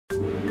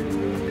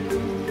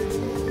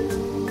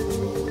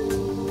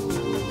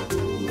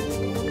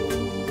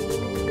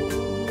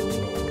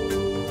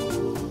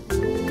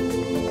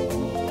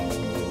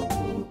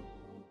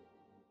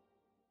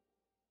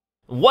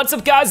What's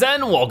up guys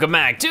and welcome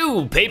back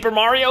to Paper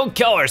Mario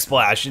Color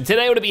Splash. And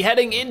today we're gonna be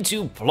heading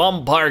into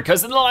Plum Park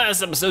because in the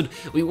last episode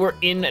we were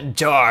in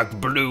Dark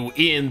Bloo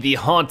Inn, the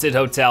haunted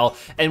hotel.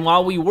 And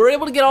while we were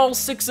able to get all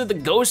 6 of the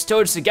ghost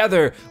toads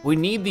together, we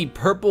need the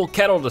purple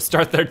kettle to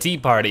start their tea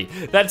party.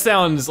 That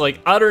sounds like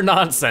utter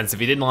nonsense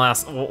if you didn't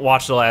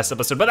watch the last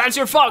episode, but that's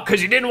your fault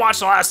because you didn't watch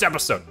the last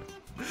episode.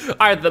 All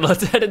right, then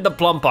let's head into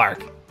Plum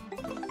Park.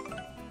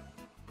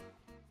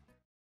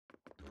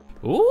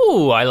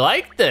 Ooh, I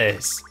like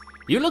this.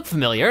 You look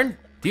familiar.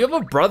 Do you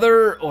have a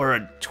brother or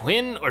a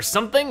twin or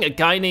something? A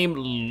guy named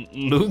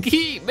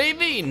Luigi,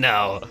 maybe?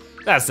 No,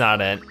 that's not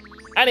it.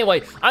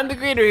 Anyway, I'm the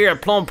creator here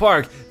at Plum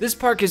Park. This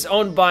park is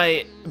owned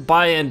by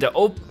and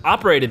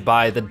operated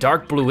by the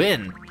Dark Bloo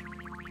Inn.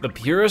 The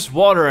purest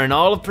water in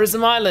all of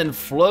Prism Island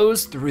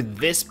flows through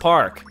this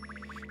park.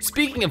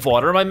 Speaking of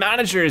water, my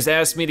manager has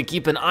asked me to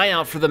keep an eye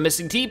out for the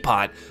missing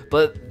teapot,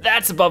 but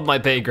that's above my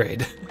pay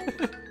grade.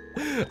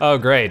 Oh,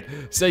 great.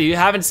 So you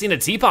haven't seen a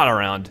teapot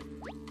around?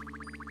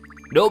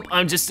 Nope,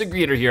 I'm just a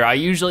greeter here. I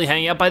usually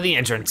hang out by the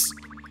entrance.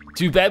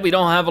 Too bad we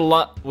don't have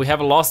we have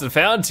a lost and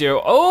found here.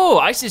 Oh,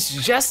 I should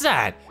suggest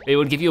that. It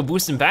would give you a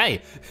boost in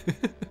pay.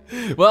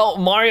 Well,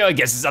 Mario, I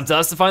guess it's up to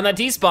us to find that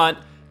T-spot.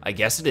 I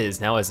guess it is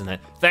now, isn't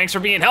it? Thanks for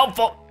being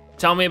helpful.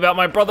 Tell me about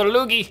my brother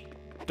Luigi.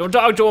 Don't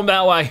talk to him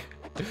that way.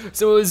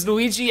 So is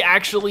Luigi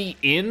actually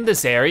in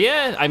this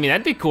area? I mean,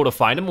 that'd be cool to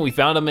find him. We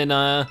found him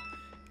in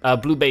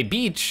Blue Bay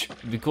Beach.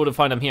 It'd be cool to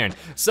find him here.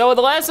 So in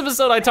the last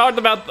episode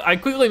I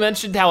quickly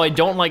mentioned how I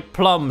don't like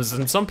plums,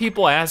 and some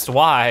people asked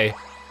why.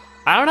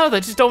 I don't know,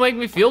 they just don't make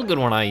me feel good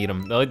when I eat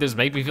them. They like just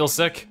make me feel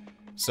sick.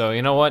 So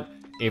you know what?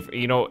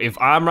 If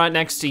I'm right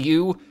next to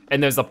you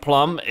and there's a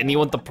plum and you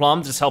want the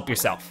plum, just help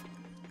yourself.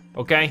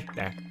 Okay,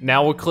 there,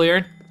 now we're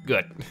clear,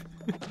 good.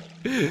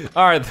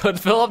 All right,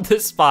 let's fill up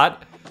this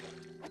spot.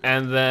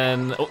 And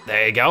then, oh,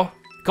 there you go.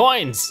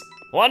 Coins,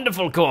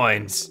 wonderful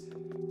coins.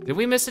 Did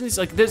we miss any?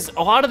 Like, there's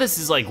a lot of this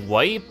is like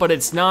white, but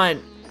it's not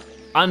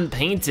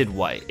unpainted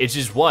white. It's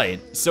just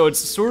white, so it's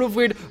sort of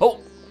weird. Oh,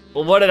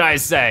 what did I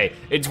say?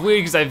 It's weird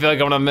because I feel like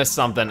I'm gonna miss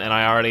something, and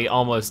I already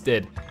almost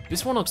did.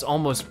 This one looks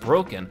almost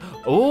broken.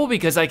 Oh,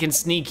 because I can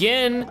sneak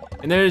in,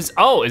 and there's,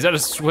 oh, is that a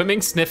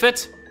swimming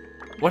sniffet?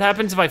 What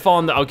happens if I fall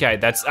in the, okay,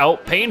 that's, oh,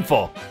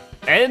 painful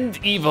and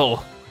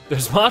evil.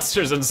 There's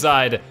monsters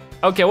inside.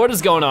 Okay, what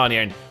is going on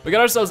here? We got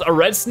ourselves a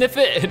red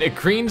sniffet and a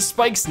green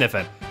spike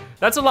sniffet.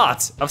 That's a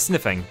lot of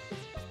sniffing.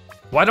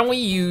 Why don't we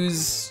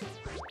use,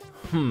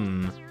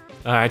 All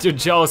right, you're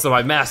jealous of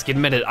my mask,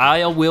 admit it.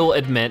 I will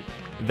admit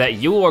that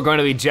you are going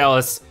to be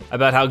jealous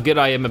about how good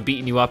I am at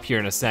beating you up here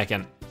in a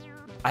second.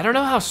 I don't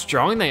know how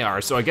strong they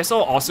are, so I guess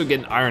I'll also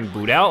get an iron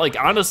boot out. Like,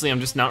 honestly, I'm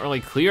just not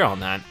really clear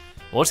on that.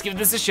 Well, let's give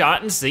this a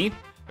shot and see.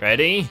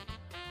 Ready?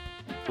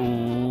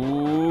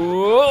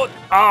 Ooh,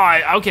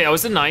 oh, okay, that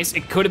was a nice.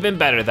 It could have been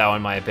better though,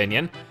 in my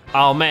opinion.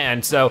 Oh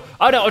man, so,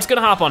 oh no, it's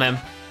gonna hop on him.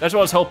 That's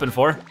what I was hoping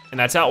for, and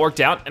that's how it worked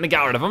out, and I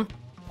got rid of him.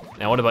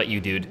 Now what about you,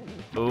 dude?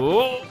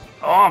 Ooh,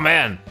 oh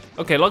man.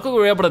 Okay, luckily we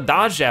were able to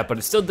dodge that, but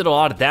it still did a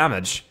lot of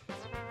damage.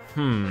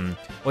 Well,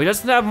 he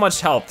doesn't have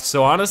much health,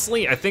 so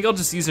honestly, I think I'll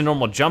just use a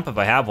normal jump if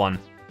I have one.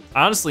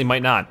 Honestly,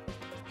 might not.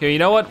 Here, you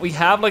know what? We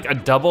have like a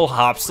double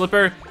hop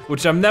slipper,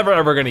 which I'm never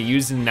ever gonna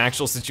use in an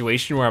actual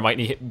situation where I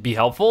might be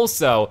helpful,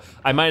 so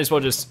I might as well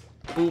just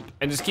boop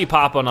and just keep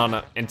hopping on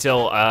it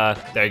until,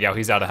 there you go,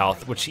 he's out of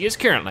health, which he is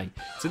currently.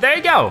 So there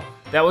you go.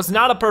 That was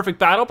not a perfect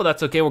battle, but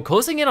that's okay. We're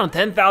closing in on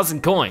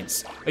 10,000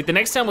 coins. Like the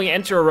next time we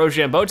enter a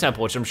Rochambeau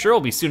temple, which I'm sure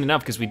will be soon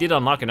enough because we did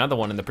unlock another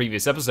one in the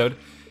previous episode.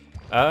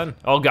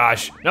 Oh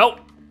gosh, nope.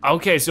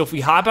 Okay, so if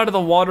we hop out of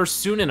the water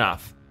soon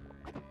enough.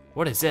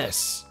 What is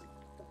this?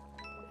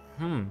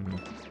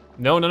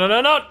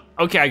 No.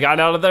 Okay, I got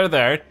out of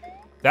there.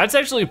 That's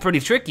actually pretty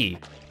tricky.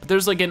 But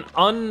there's like an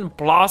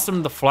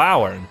unblossomed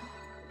flower.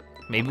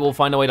 Maybe we'll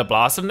find a way to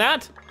blossom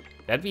that?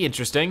 That'd be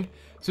interesting.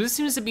 So this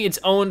seems to be its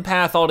own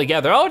path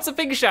altogether. Oh, it's a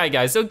Fig Shy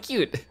guy, so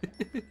cute.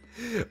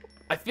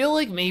 I feel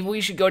like maybe we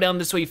should go down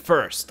this way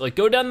first. Like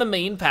go down the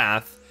main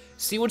path,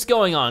 see what's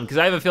going on, because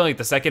I have a feeling like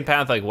the second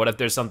path, like what if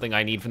there's something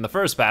I need from the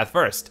first path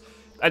first?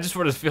 That just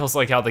sort of feels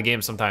like how the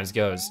game sometimes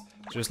goes.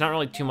 So there's not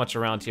really too much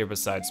around here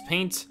besides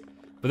paint.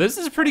 But this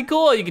is pretty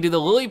cool. You can do the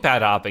lily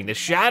pad hopping. The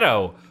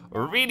shadow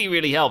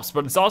really helps,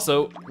 but it's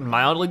also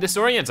mildly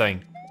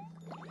disorienting.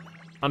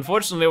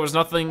 Unfortunately, there was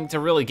nothing to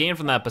really gain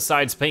from that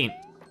besides paint.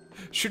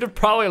 Should have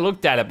probably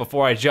looked at it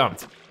before I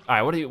jumped. All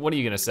right, what are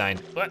you gonna say?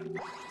 What?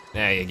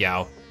 There you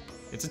go.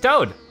 It's a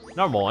toad,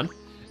 normal one.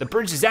 The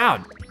bridge is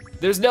out.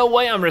 There's no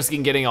way I'm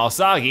risking getting all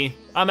soggy.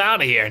 I'm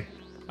out of here.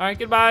 All right,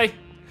 goodbye.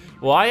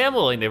 Well, I am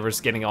willing to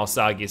risk getting all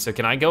soggy, so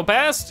can I go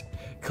past?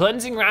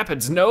 Cleansing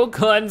rapids, no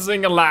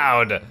cleansing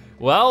allowed.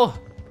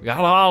 Well, we got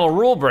a lot of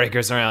rule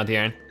breakers around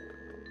here.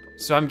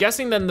 So I'm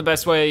guessing then the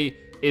best way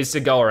is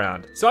to go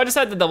around. So I just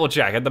had to double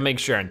check, I had to make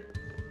sure.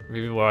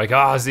 People were like,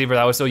 oh, Zebra,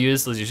 that was so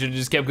useless. You should've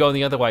just kept going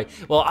the other way.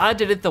 Well, I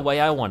did it the way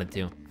I wanted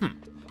to.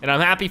 And I'm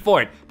happy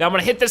for it. Now I'm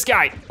gonna hit this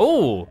guy.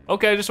 Oh,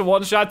 okay, just a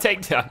one-shot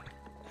takedown.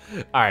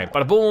 All right,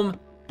 bada boom.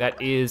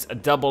 That is a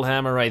double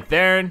hammer right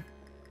there.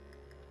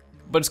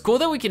 But it's cool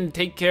that we can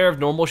take care of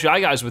normal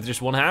Shy Guys with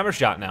just one hammer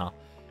shot now.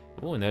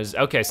 Ooh, and there's,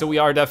 okay, so we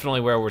are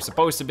definitely where we're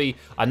supposed to be.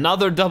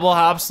 Another double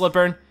hop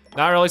slipper,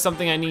 not really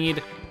something I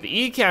need.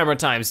 The E-camera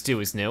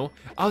 ×2 is new.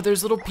 Oh,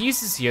 there's little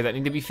pieces here that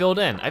need to be filled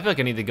in. I feel like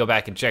I need to go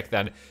back and check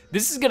that.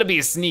 This is gonna be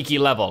a sneaky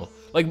level.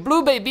 Like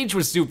Blue Bay Beach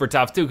was super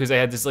tough too, because I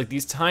had this like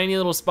these tiny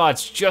little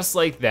spots just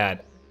like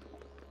that.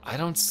 I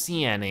don't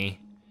see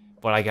any,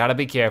 but I gotta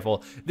be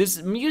careful.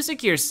 This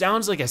music here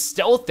sounds like a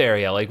stealth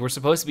area, like we're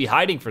supposed to be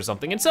hiding for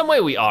something. In some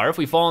way we are, if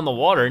we fall in the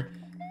water.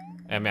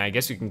 I mean, I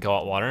guess you can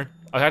call it water.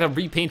 I gotta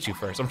repaint you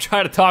first. I'm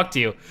trying to talk to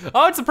you.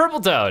 Oh, it's a purple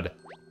toad.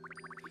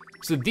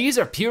 So these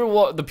are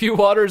the pure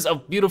waters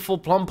of beautiful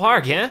Plum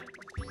Park, yeah?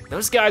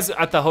 Those guys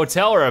at the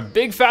hotel are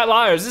big fat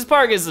liars. This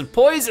park is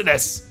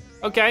poisonous.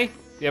 Okay, do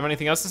you have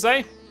anything else to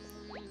say?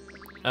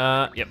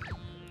 Yep,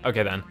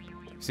 okay then.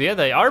 So yeah,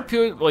 they are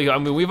pure, well, I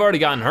mean, we've already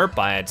gotten hurt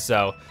by it,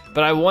 so,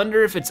 but I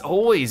wonder if it's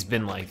always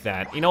been like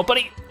that. You know,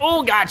 buddy,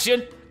 oh,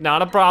 gotcha.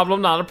 Not a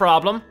problem, not a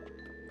problem.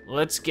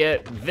 Let's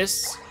get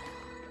this.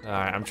 All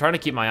right, I'm trying to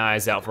keep my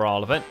eyes out for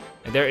all of it.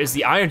 And there is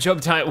the iron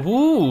jump time.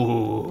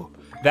 Ooh,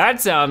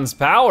 that sounds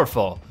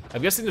powerful.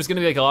 I'm guessing there's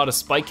gonna be like a lot of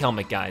spike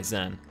helmet guys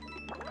then.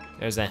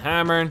 There's a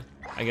hammer.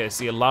 I gotta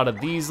see a lot of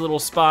these little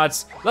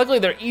spots. Luckily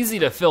they're easy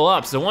to fill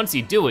up, so once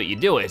you do it,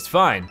 it's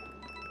fine.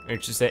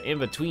 It's just that in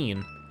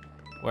between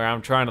where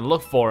I'm trying to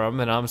look for them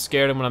and I'm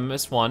scared I'm gonna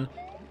miss one.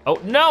 Oh,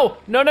 no,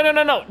 no, no, no,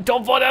 no, no,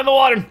 don't fall down the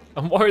water.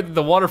 I'm worried that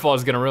the waterfall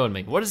is gonna ruin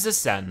me. What is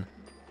this then?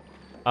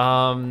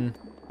 Oh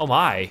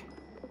my.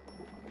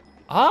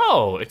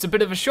 Oh, it's a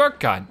bit of a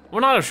shortcut.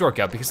 Well, not a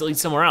shortcut because it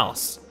leads somewhere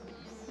else.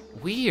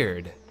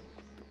 Weird.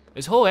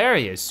 This whole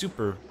area is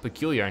super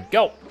peculiar.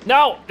 Go,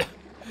 no!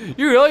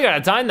 You really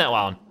gotta time that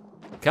one.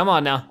 Come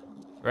on now,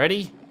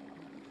 ready?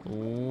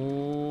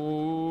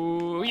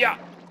 Ooh, yeah,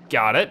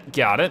 got it,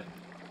 got it.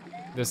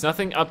 There's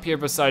nothing up here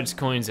besides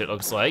coins it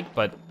looks like,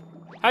 but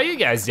how you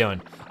guys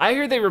doing? I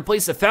hear they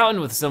replaced the fountain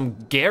with some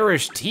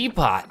garish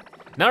teapot.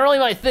 Not really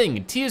my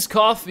thing. Tea is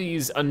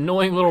coffee's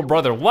annoying little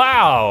brother.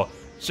 Wow,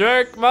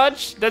 jerk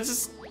much? That's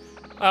just,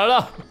 I don't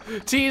know.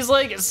 Tea's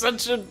like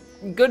such a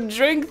good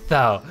drink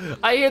though.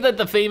 I hear that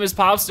the famous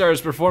pop star is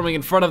performing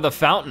in front of the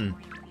fountain.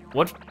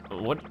 What,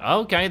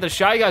 okay, the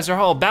Shy Guys are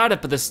all about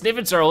it, but the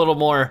Sniffets are a little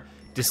more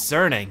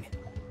discerning.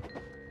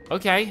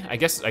 Okay, I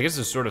guess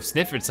the sort of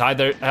Sniffets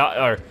either,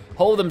 or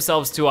hold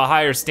themselves to a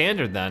higher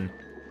standard then.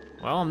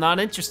 Well, I'm not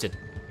interested.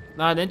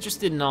 Not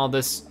interested in all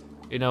this,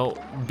 you know,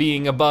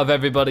 being above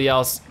everybody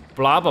else,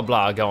 blah, blah,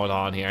 blah going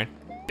on here.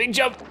 Big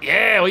jump,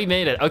 yeah, we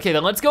made it. Okay,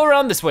 then let's go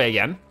around this way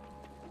again.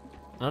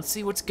 Let's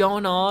see what's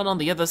going on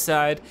the other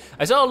side.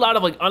 I saw a lot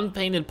of like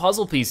unpainted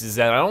puzzle pieces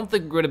that I don't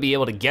think we're gonna be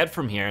able to get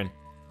from here.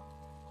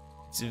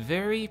 It's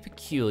very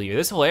peculiar,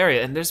 this whole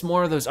area, and there's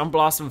more of those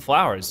unblossomed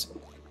flowers.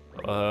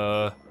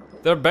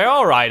 They're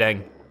barrel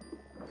riding.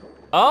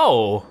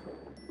 Oh.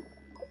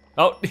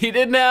 Oh, he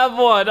didn't have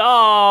one.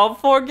 Oh,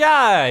 poor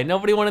guy.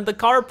 Nobody wanted the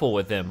carpool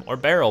with him, or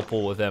barrel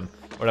pool with him,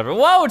 whatever.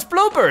 Whoa, it's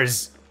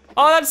bloopers.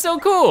 Oh, that's so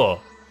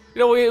cool. You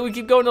know, we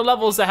keep going to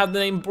levels that have the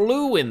name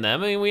Blue in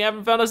them, and we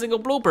haven't found a single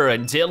blooper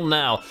until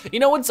now. You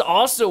know what's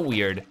also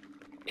weird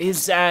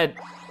is that,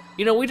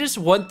 you know, we just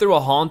went through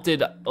a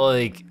haunted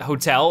like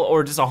hotel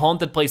or just a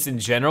haunted place in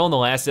general in the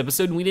last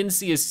episode, and we didn't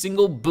see a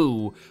single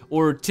Boo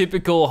or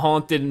typical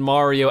haunted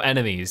Mario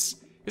enemies.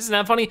 Isn't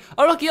that funny?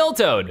 Oh, look, Yellow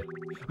Toad.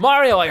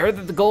 Mario, I heard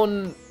that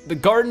the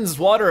garden's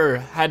water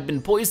had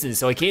been poisoned,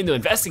 so I came to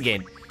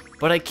investigate.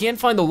 But I can't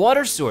find the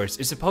water source.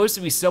 It's supposed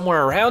to be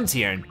somewhere around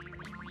here.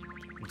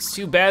 It's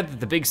too bad that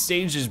the big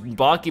stage is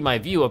blocking my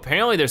view.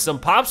 Apparently there's some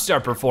pop star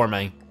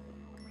performing.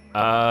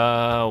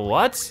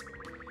 What?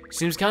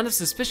 Seems kind of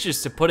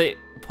suspicious to put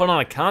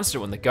on a concert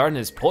when the garden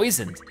is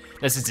poisoned.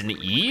 Unless it's an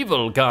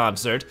evil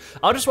concert.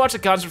 I'll just watch the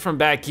concert from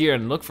back here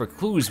and look for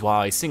clues while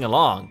I sing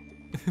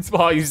along. It's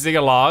while you sing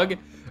along?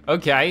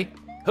 Okay.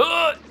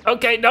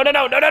 Okay, no, no,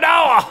 no, no, no,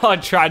 no! Oh, I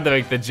tried to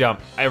make the jump.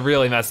 I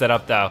really messed that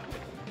up though.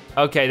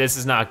 Okay, this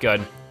is not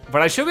good.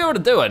 But I should be able to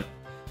do it.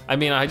 I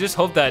mean, I just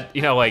hope that,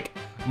 you know, like,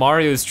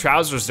 Mario's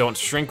trousers don't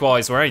shrink while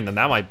he's wearing them.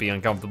 That might be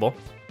uncomfortable.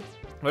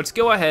 Let's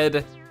go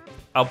ahead.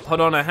 I'll put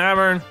on a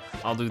hammer.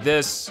 I'll do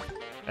this,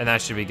 and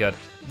that should be good.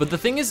 But the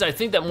thing is, I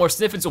think that more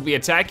Sniffets will be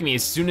attacking me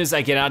as soon as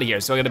I get out of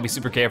here, so I gotta be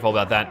super careful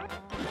about that.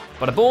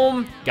 Bada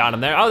boom, got him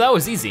there. Oh, that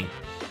was easy.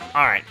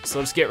 All right, so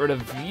let's get rid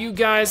of you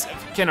guys.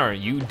 Or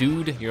you,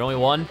 dude, you're only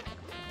one.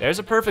 There's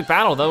a perfect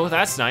battle though,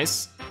 that's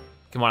nice.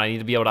 Come on, I need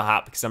to be able to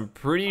hop because I'm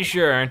pretty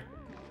sure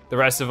the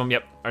rest of them,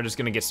 yep, are just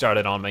gonna get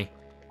started on me.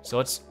 So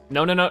let's,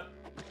 no, no, no.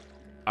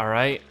 All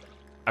right,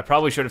 I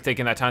probably should have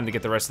taken that time to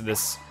get the rest of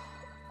this.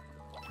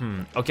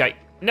 Okay,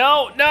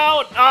 no,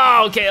 no,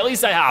 oh, okay, at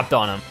least I hopped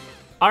on him.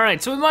 All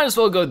right, so we might as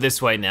well go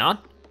this way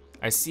now.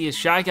 I see a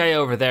Shy Guy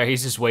over there,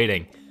 he's just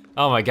waiting.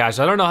 Oh my gosh,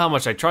 I don't know how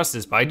much I trust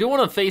this, but I do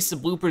wanna face the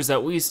bloopers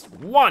at least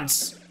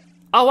once.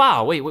 Oh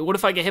wow, wait, what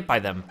if I get hit by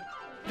them?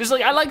 Just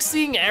like, I like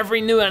seeing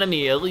every new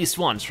enemy at least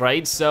once,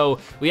 right? So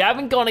we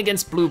haven't gone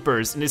against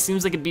bloopers, and it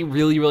seems like it'd be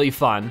really, really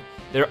fun.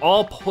 They're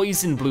all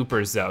poison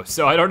bloopers though,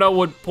 so I don't know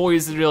what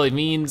poison really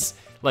means.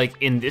 like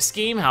in this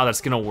game, how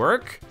that's gonna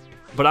work.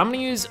 But I'm gonna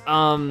use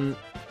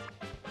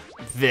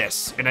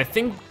this. And I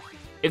think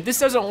if this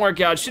doesn't work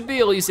out, should be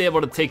at least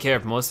able to take care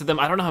of most of them.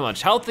 I don't know how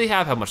much health they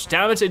have, how much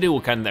damage they do,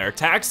 what kind of their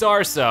attacks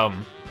are, so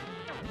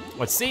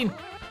let's see.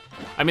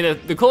 I mean,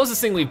 the closest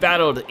thing we've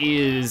battled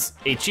is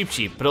a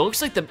Cheep, but it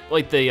looks like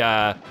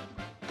oh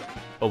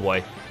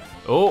boy.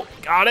 Oh,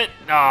 got it.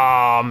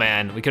 Oh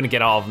man, we couldn't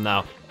get all of them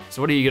though.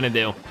 So what are you gonna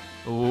do?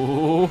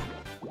 Ooh.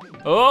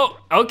 Oh,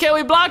 okay,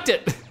 we blocked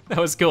it. That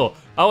was cool.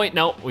 Oh wait,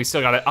 no, we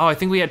still got it. Oh, I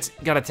think we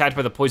got attacked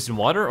by the poison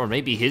water, or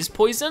maybe his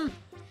poison?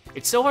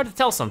 It's so hard to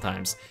tell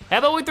sometimes. How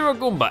about we throw a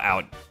Goomba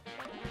out?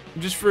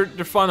 Just for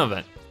the fun of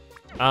it.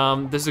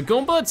 Does a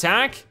Goomba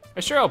attack?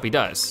 I sure hope he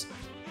does.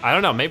 I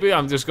don't know, maybe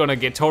I'm just gonna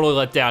get totally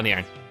let down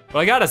here. But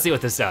I gotta see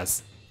what this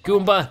does.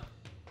 Goomba,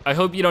 I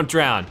hope you don't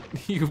drown.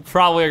 You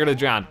probably are gonna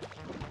drown.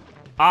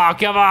 Oh,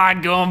 come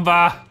on,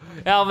 Goomba.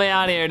 Help me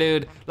out here,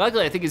 dude.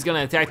 Luckily, I think he's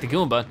gonna attack the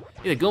Goomba.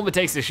 Yeah, the Goomba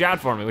takes the shot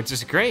for me, which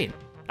is great.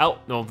 Oh,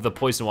 no, the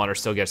poison water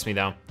still gets me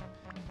though.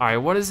 All right,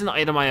 what is an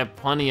item I have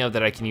plenty of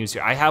that I can use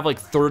here? I have like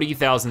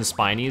 30,000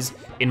 Spinies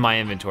in my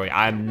inventory.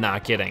 I'm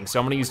not kidding. So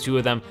I'm gonna use 2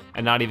 of them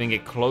and not even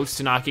get close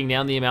to knocking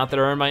down the amount that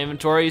are in my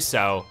inventory,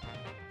 so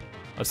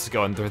let's just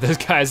go and throw those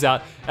guys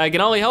out. I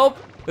can only hope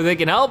that they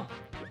can help.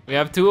 We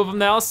have 2 of them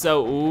now,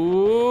 so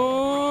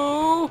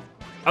ooh.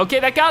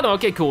 Okay, that got him.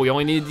 Okay, cool, we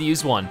only needed to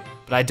use 1,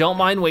 but I don't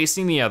mind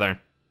wasting the other.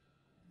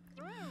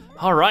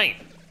 All right,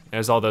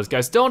 there's all those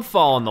guys. Don't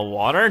fall in the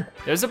water.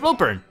 There's a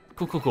blooper.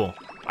 Cool, cool, cool.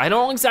 I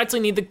don't exactly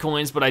need the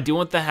coins, but I do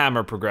want the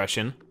hammer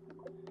progression.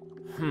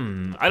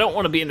 I don't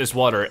want to be in this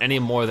water any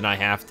more than I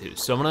have to,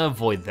 so I'm gonna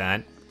avoid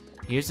that.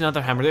 Here's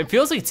another hammer. It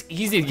feels like it's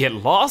easy to get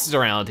lost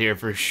around here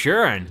for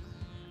sure. I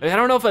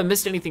don't know if I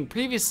missed anything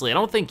previously. I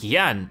don't think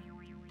yet.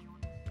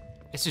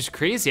 It's just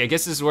crazy. I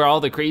guess this is where all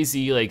the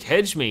crazy like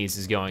hedge maze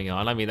is going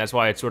on. I mean, that's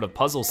why it's sort of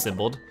puzzle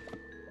symboled.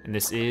 And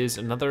this is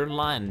another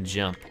line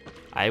jump.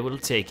 I will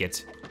take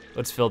it.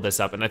 Let's fill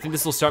this up. And I think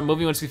this will start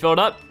moving once we fill it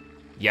up.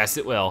 Yes,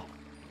 it will.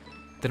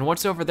 Then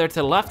what's over there to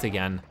the left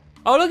again?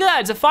 Oh, look at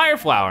that, it's a fire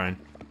flower.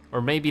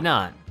 Or maybe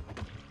not.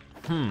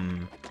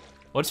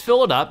 Let's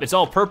fill it up. It's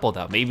all purple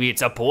though. Maybe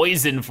it's a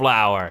poison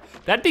flower.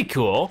 That'd be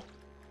cool.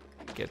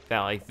 Get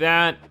that like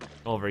that.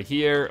 Over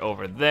here,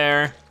 over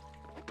there.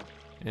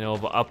 And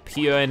over up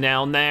here and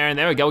down there, and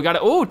there we go. We got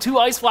it. Oh, 2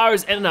 ice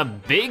flowers and a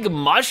big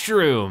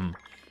mushroom.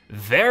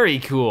 Very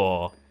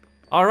cool.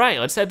 All right,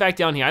 let's head back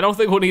down here. I don't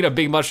think we'll need a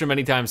big mushroom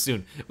anytime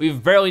soon.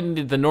 We've barely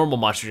needed the normal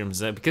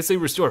mushrooms because they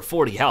restore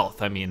 40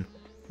 health. I mean,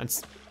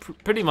 that's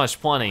pretty much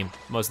plenty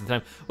most of the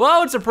time.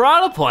 Whoa, it's a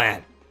piranha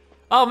plant.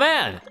 Oh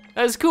man,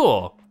 that is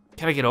cool.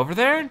 Can I get over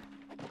there?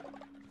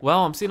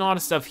 Well, I'm seeing a lot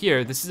of stuff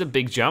here. This is a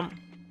big jump.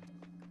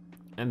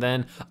 And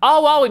then,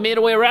 oh wow, we made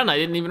our way around. I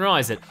didn't even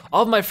realize it.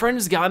 All of my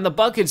friends got in the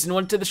buckets and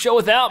went to the show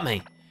without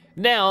me.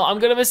 Now I'm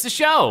gonna miss the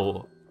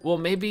show. Well,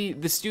 maybe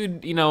this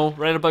dude, you know,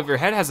 right above your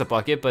head has a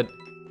bucket, but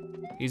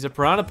he's a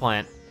piranha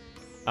plant.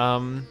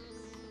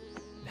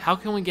 How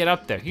can we get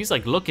up there? He's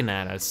like looking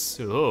at us.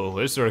 Oh,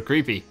 it's sort of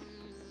creepy.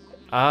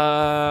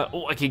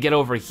 Oh, I could get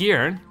over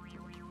here.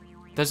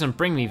 Doesn't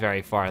bring me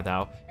very far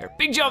though. Here,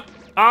 big jump.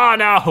 Oh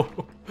no,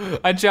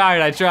 I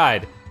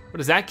tried. What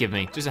does that give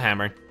me? Just a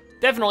hammer.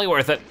 Definitely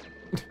worth it.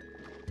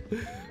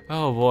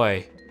 Oh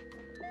boy.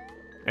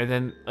 And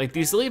then, like,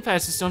 these lily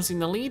pads just don't seem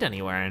to lead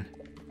anywhere.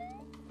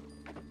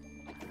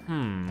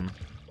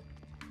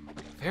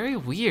 Very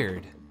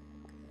weird.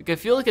 Like, I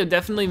feel like I'm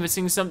definitely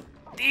missing some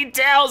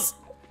details.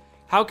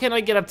 How can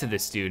I get up to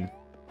this dude?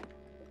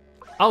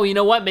 Oh, you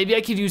know what? Maybe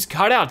I could use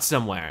cutouts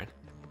somewhere.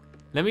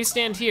 Let me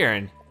stand here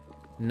and,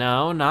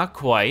 no, not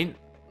quite.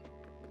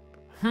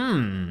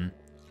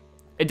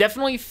 It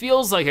definitely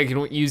feels like I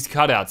can use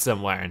cutouts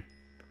somewhere.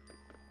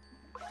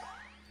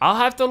 I'll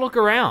have to look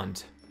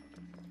around.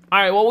 All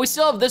right, well, we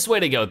still have this way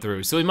to go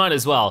through, so we might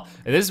as well.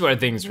 And this is where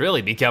things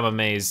really become a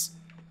maze.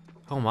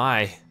 Oh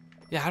my.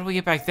 Yeah, how do we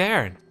get back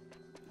there?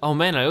 Oh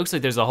man, it looks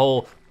like there's a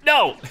whole,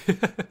 no!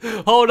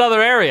 Whole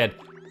other area.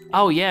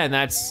 Oh yeah, and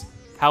that's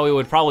how we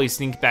would probably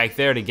sneak back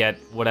there to get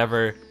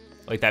whatever,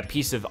 like that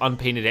piece of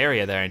unpainted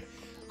area there.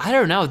 I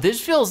don't know,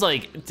 this feels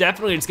like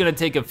definitely it's gonna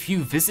take a few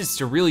visits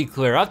to really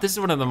clear up. This is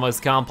one of the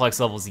most complex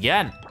levels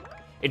yet.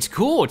 It's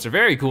cool, it's a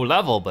very cool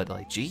level, but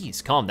like,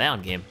 geez, calm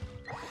down, game.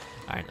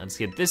 All right, let's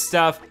get this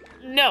stuff.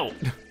 No!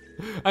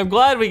 I'm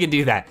glad we can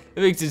do that.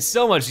 It makes it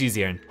so much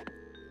easier.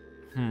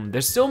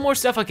 There's still more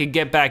stuff I could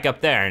get back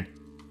up there.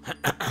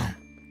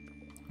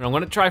 I'm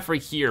gonna try for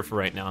here for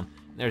right now.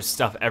 There's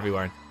stuff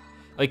everywhere.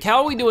 Like, how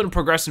are we doing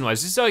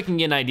progression-wise? Just so I can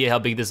get an idea how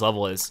big this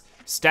level is.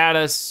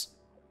 Status,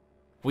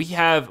 we've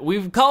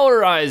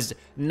colorized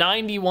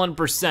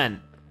 91%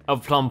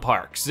 of Plum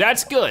Park. So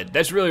that's good,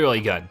 that's really,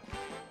 really good.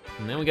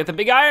 And then we got the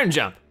big iron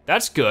jump.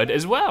 That's good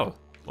as well.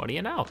 What do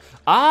you know?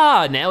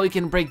 Ah, now we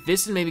can break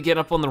this and maybe get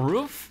up on the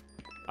roof?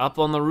 Up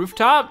on the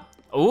rooftop?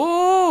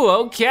 Ooh,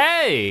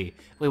 okay.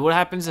 Wait, what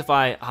happens if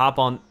I hop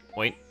on,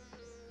 wait.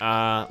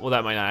 Well,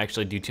 that might not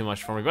actually do too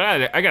much for me,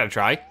 but I gotta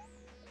try.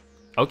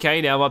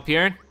 Okay, now I'm up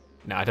here.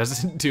 No, it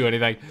doesn't do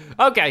anything.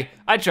 Okay,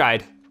 I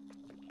tried.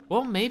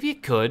 Well, maybe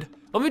it could.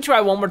 Let me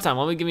try one more time.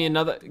 Let me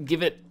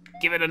give it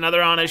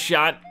another honest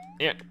shot.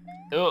 Yeah.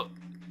 Oh.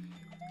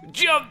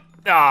 Jump!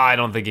 Ah, I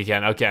don't think you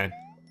can, okay.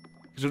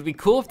 It would be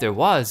cool if there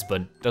was,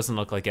 but doesn't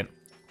look like it.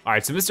 All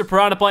right, so Mr.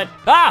 Piranha Plant,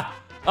 ah!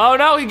 Oh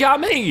no, he got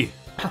me!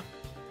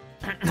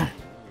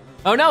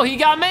 Oh no, he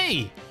got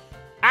me!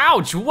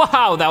 Ouch,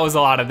 wow, that was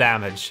a lot of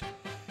damage.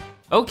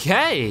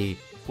 Okay,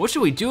 what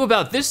should we do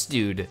about this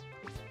dude?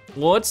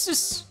 Well, it's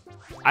just,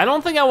 I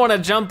don't think I wanna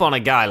jump on a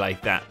guy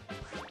like that.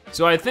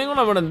 So I think what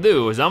I'm gonna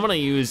do is I'm gonna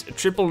use a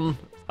triple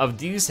of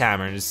these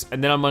hammers,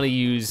 and then I'm gonna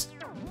use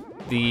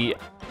the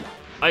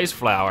ice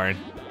flower.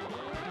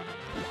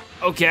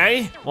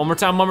 Okay, one more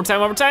time.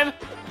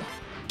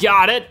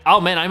 Got it.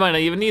 Oh man, I might not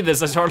even need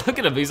this. I started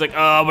looking at him, he's like,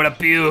 oh, I'm gonna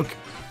puke.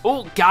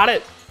 Oh, got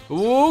it.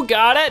 Ooh,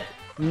 got it.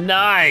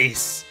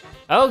 Nice.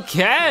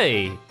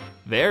 Okay,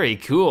 very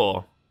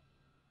cool.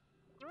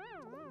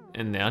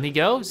 And down he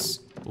goes.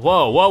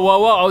 Whoa, whoa, whoa,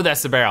 whoa. Oh,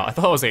 that's the barrel. I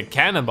thought it was like a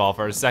cannonball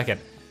for a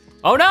second.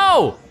 Oh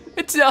no,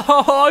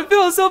 oh, I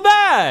feel so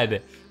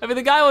bad. I mean,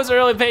 the guy wasn't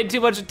really paying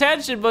too much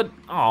attention, but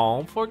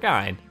oh, poor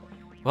guy.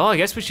 Well, I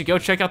guess we should go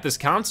check out this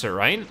concert,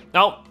 right?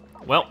 Oh,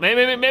 well,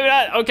 maybe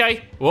not,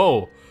 okay.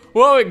 Whoa,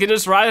 we can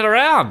just ride it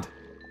around.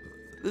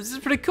 This is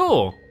pretty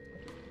cool.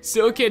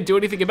 Still can't do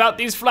anything about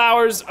these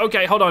flowers.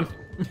 Okay, hold on.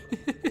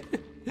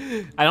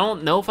 I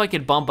don't know if I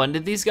can bump into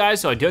these guys,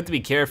 so I do have to be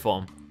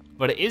careful.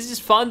 But it is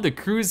just fun to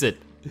cruise it.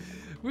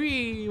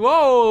 Wee,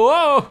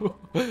 whoa.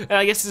 And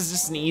I guess this is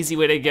just an easy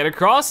way to get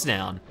across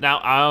now.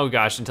 Now, oh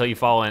gosh, until you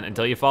fall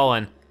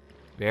in.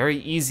 Very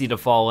easy to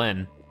fall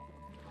in.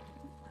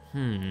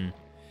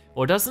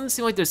 Well, it doesn't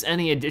seem like there's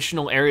any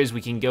additional areas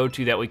we can go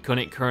to that we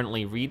couldn't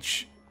currently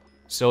reach.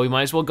 So we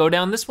might as well go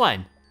down this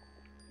way.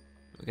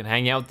 We can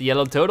hang out with the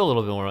yellow toad a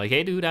little bit more. Like,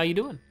 hey dude, how you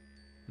doing?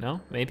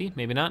 No, maybe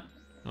not.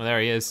 Oh, there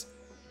he is.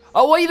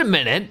 Oh, wait a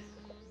minute.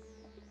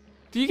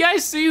 Do you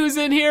guys see who's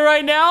in here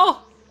right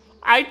now?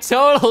 I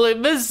totally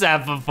missed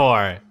that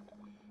before.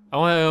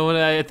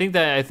 I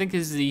think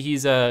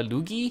he's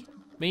Luigi,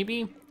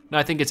 maybe? No,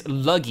 I think it's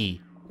Luggy.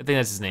 I think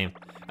that's his name.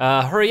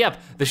 Hurry up,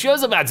 the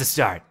show's about to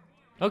start.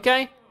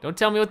 Okay, don't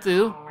tell me what to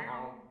do.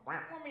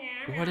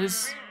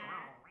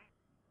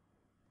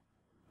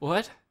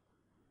 What?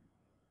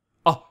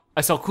 Oh,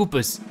 I saw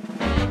Koopas.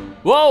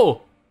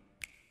 Whoa!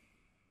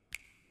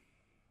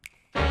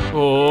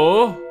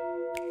 Oh!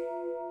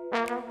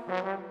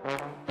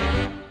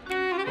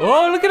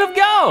 Oh, look at him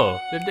go!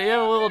 They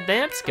have a little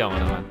dance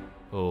going on.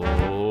 Oh!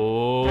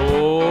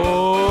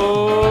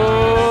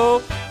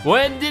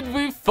 When did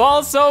we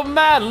fall so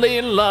madly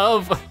in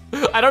love?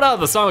 I don't know how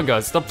the song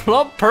goes. The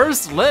plump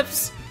pursed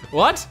lips.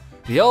 What?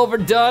 The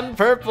overdone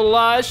purple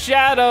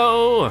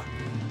eyeshadow.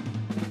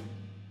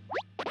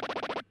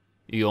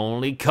 You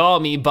only call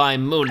me by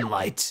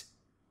moonlight.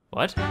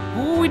 What?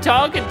 Who are we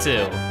talking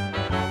to?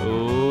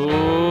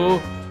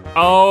 Ooh.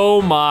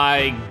 Oh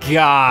my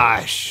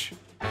gosh.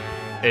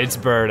 It's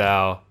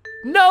Birdo.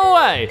 No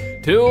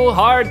way! 2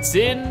 hearts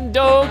in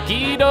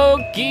doki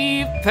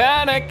doki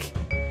panic.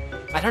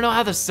 I don't know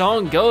how the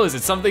song goes.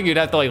 It's something you'd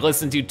have to like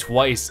listen to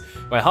twice.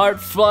 My heart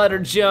flutter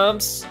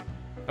jumps.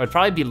 It would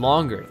probably be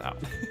longer though.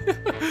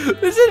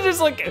 This is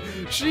just like,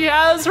 she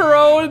has her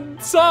own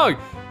song.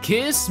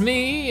 Kiss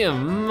me,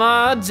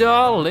 my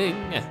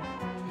darling.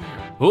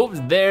 Oops,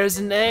 there's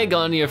an egg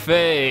on your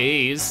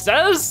face.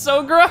 That is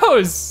so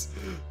gross.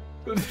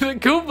 The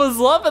Koopas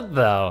love it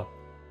though.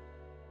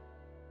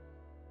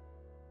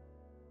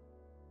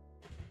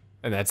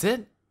 And that's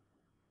it.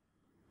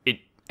 It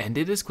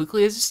ended as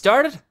quickly as it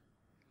started.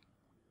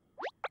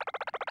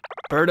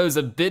 Birdo's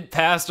a bit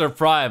past her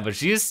prime, but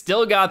she's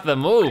still got the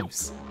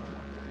moves.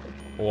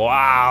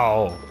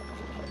 Wow.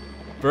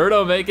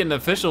 Birdo making an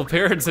official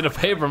appearance in a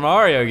Paper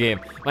Mario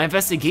game. My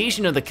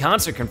investigation of the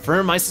concert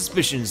confirmed my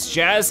suspicions.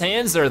 Jazz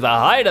hands are the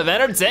height of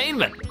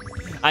entertainment.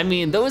 I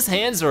mean, those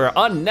hands are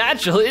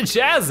unnaturally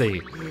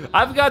jazzy.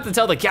 I've got to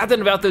tell the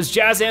captain about those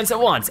jazz hands at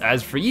once.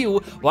 As for you,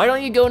 why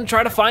don't you go and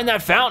try to find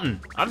that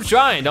fountain? I'm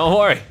trying, don't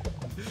worry.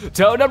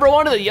 Toad number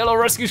 1 of the Yellow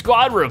Rescue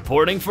Squad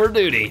reporting for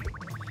duty.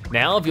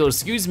 Now, if you'll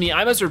excuse me,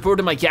 I must report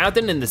to my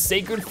captain in the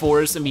Sacred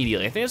Forest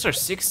immediately. I think it's our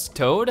 6th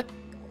toad.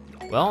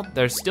 Well,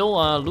 there's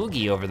still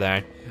Luigi over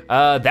there.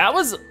 That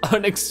was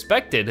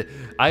unexpected.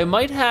 I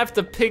might have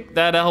to pick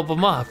that to help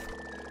him up.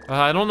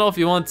 I don't know if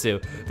you want to.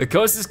 The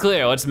coast is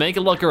clear, let's make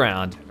a look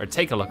around. Or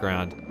take a look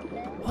around.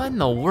 What in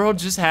the world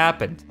just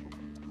happened?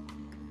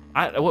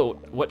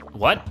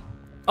 What?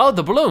 Oh,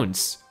 the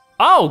balloons.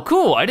 Oh,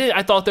 cool,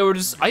 I thought they were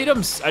just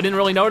items. I didn't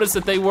really notice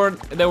that they were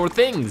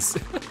things.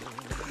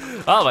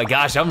 Oh my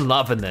gosh, I'm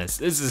loving this.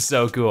 This is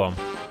so cool. All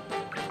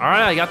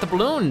right, I got the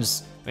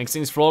balloons. Makes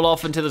things float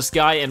off into the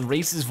sky and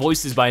raises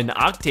voices by an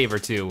octave or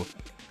 2.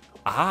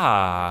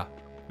 Ah,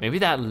 maybe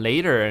that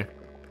later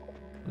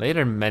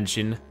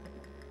mention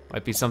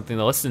might be something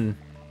to listen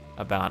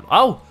about.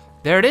 Oh,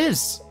 there it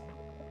is.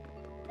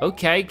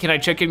 Okay, can I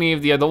check any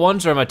of the other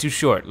ones or am I too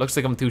short? Looks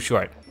like I'm too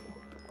short.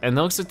 And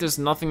it looks like there's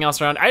nothing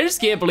else around. I just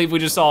can't believe we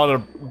just saw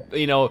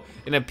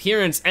an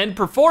appearance and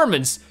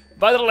performance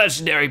by the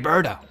legendary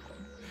Birdo.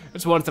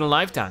 It's once in a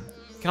lifetime.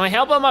 Can I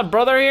help out my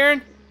brother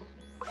here?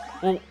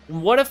 Well,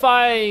 what if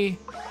I...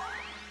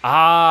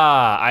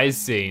 Ah, I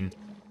see.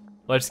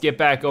 Let's get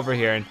back over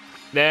here.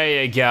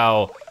 There you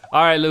go.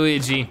 All right,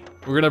 Luigi,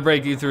 we're gonna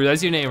break you through.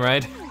 That's your name,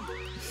 right?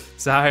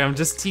 Sorry, I'm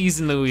just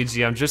teasing,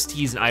 Luigi. I'm just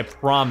teasing. I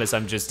promise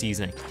I'm just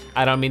teasing.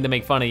 I don't mean to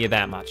make fun of you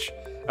that much.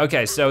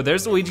 Okay, so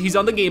there's Luigi. He's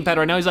on the gamepad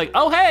right now. He's like,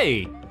 oh,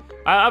 hey,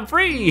 I'm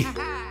free.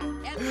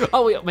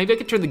 Oh, wait, maybe I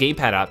could turn the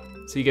gamepad up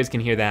so you guys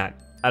can hear that.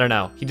 I don't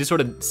know. He just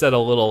sort of said a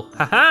little,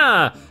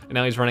 haha, and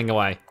now he's running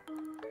away.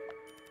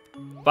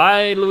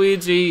 Bye,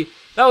 Luigi.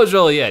 That was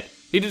really it.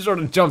 He just sort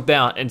of jumped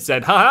out and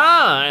said,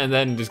 haha, and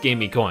then just gave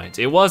me coins.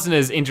 It wasn't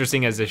as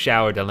interesting as the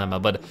shower dilemma,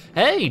 but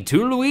hey,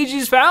 2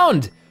 Luigis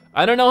found.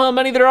 I don't know how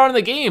many there are in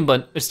the game,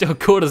 but it's still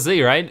cool to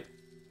see, right?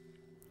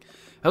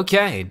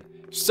 Okay,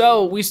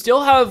 so we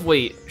still have,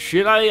 wait,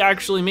 should I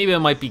actually, maybe it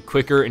might be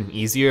quicker and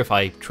easier if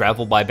I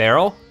travel by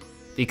barrel?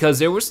 Because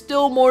there was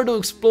still more to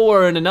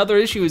explore, and another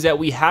issue is that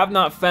we have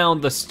not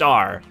found the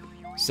star.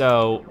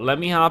 So let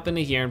me hop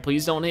into here and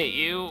please don't hit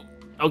you.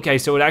 Okay,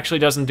 so it actually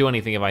doesn't do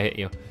anything if I hit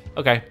you.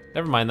 Okay,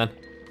 never mind then.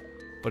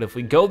 But if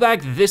we go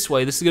back this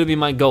way, this is gonna be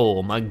my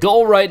goal. My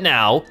goal right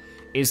now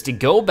is to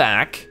go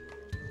back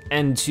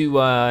and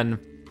to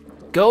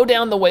go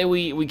down the way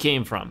we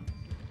came from.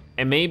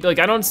 And maybe, like,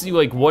 I don't see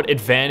like what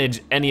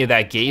advantage any of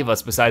that gave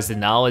us besides the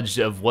knowledge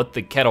of what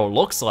the kettle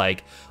looks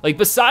like. Like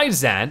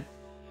besides that,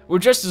 we're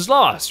just as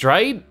lost,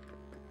 right?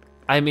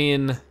 I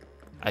mean,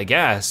 I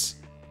guess.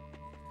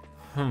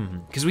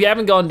 Because we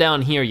haven't gone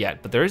down here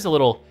yet, but there is a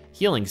little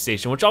healing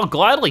station, which I'll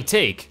gladly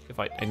take if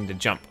I need to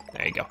jump.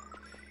 There you go.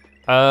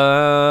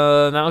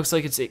 That looks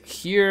like it's it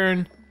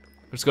here.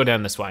 Let's go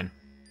down this one.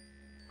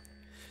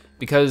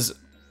 Because,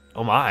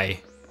 oh my,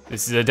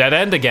 this is a dead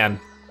end again.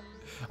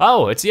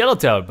 Oh, it's Yellow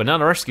Toad, but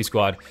not a rescue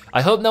squad.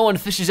 I hope no one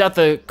fishes out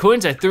the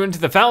coins I threw into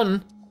the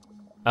fountain.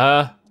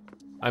 I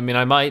mean,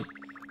 I might.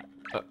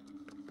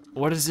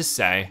 What does this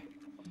say?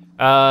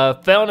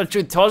 Found a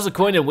truth, toss a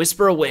coin and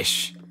whisper a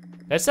wish.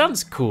 That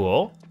sounds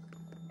cool.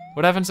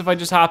 What happens if I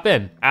just hop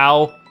in?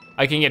 Ow,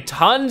 I can get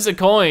tons of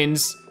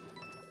coins,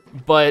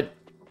 but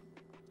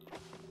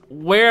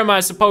where am I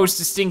supposed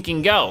to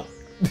stinking go?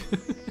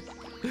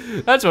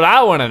 That's what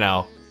I wanna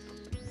know.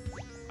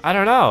 I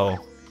don't know.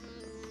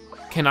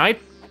 Can I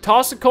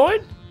toss a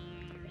coin?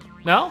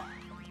 No?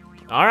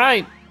 All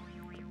right.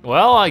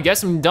 Well, I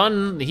guess I'm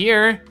done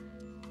here.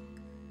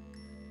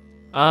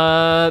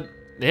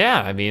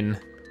 Yeah, I mean,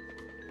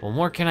 what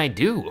more can I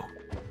do?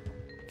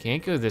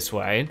 Can't go this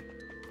way.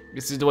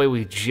 This is the way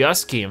we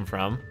just came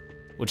from,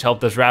 which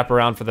helped us wrap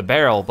around for the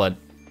barrel, but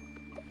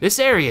this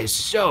area is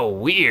so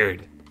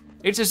weird.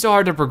 It's just so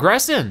hard to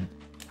progress in.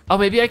 Oh,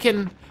 maybe I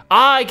can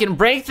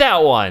break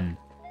that one.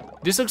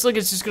 This looks like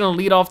it's just gonna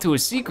lead off to a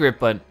secret,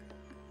 but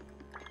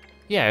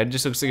yeah, it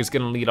just looks like it's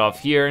gonna lead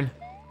off here.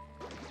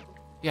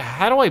 Yeah,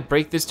 how do I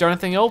break this darn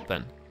thing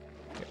open?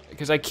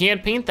 Because I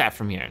can't paint that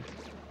from here.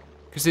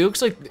 Because it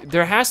looks like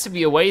there has to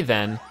be a way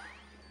then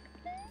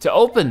to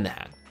open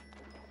that.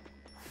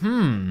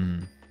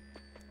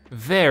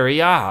 Very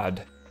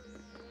odd.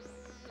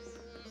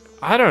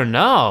 I don't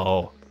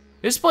know.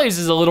 This place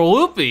is a little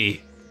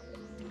loopy.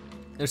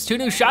 There's 2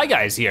 new Shy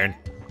Guys here.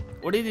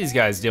 What are these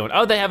guys doing?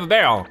 Oh, they have a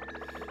barrel.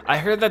 I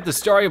heard that the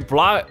story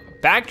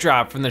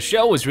backdrop from the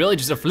show was really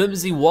just a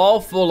flimsy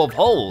wall full of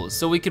holes,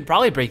 so we could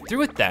probably break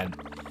through it then.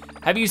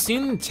 Have you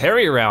seen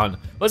Terry around?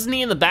 Wasn't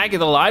he in the back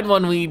of the line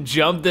when we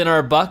jumped in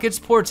our buckets?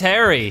 Poor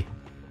Terry.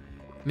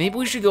 Maybe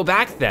we should go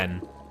back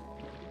then.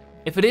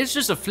 If it is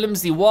just a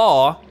flimsy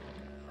wall,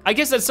 I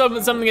guess that's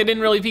something I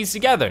didn't really piece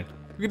together.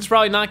 We could just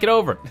probably knock it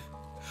over.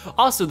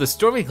 Also, the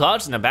stormy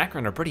clouds in the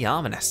background are pretty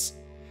ominous.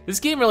 This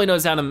game really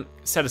knows how to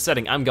set a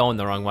setting. I'm going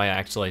the wrong way,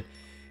 actually.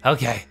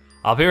 Okay,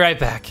 I'll be right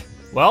back.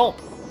 Well,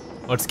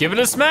 let's give it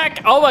a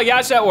smack. Oh my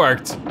gosh, that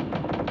worked.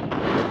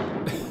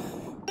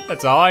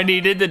 That's all I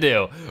needed to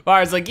do.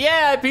 Mara's like,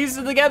 yeah, I pieced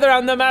it together.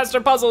 I'm the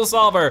master puzzle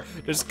solver.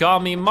 Just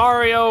call me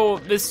Mario,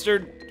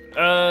 Mr.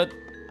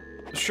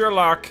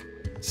 Sherlock,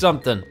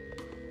 something.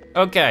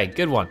 Okay,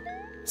 good one.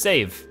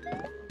 Save.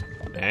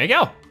 There you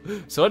go.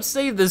 So let's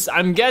save this.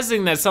 I'm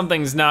guessing that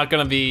something's not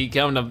gonna be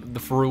coming to the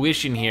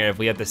fruition here if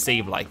we have to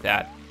save like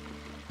that.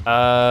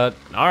 All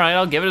right,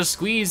 I'll give it a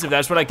squeeze if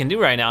that's what I can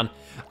do right now.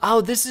 Oh,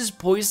 this is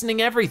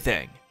poisoning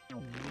everything.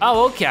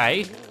 Oh,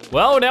 okay.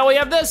 Well, now we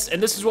have this,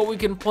 and this is what we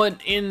can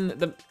put in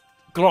the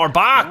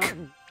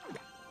Glarbach.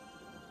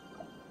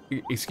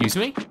 Excuse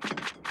me?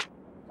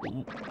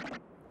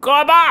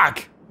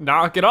 Glarbach!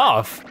 Knock it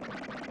off.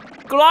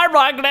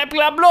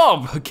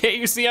 Glarbach, okay,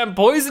 you see I'm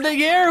poisoning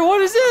here?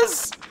 What is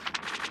this?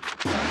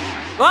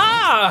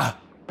 Ah!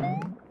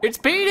 It's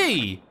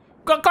Petey!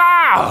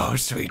 Oh,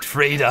 sweet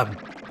freedom.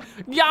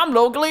 Yum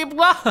locally,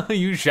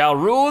 you shall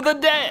rule the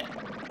day.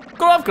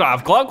 Glove,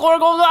 glove, glove, glove,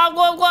 glove,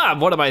 glove,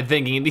 glove. What am I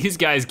thinking? These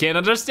guys can't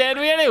understand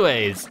me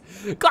anyways.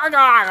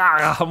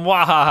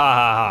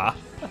 I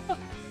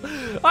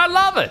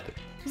love it.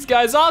 This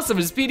guy's awesome.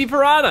 It's Petea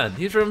Piranha.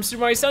 He's from Super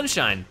Mario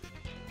Sunshine.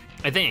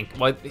 I think.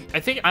 Well, I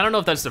don't know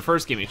if that's the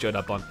first game he showed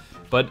up on,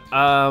 but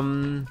I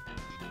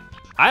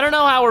don't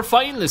know how we're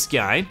fighting this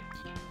guy.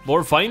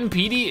 More fighting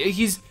Petey,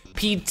 he's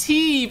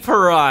Petea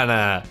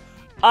Piranha.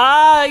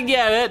 I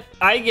get it,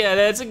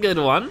 it's a good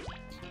one.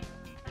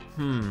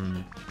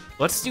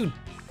 Let's do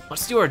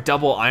our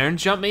double iron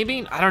jump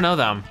maybe? I don't know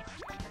though.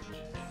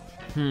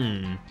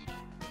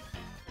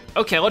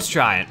 Okay, let's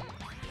try it.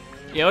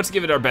 Yeah, let's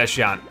give it our best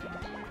shot.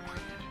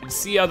 And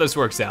see how this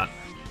works out.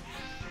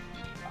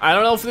 I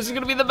don't know if this is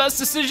gonna be the best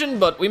decision,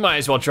 but we might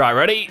as well try,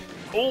 ready?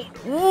 Oh,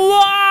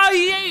 whoa,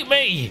 he ate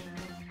me!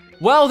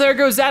 Well, there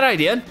goes that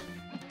idea.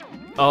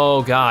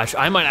 Oh gosh,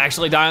 I might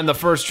actually die on the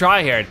first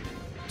try here.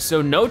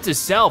 So note to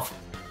self,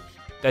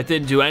 that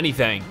didn't do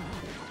anything.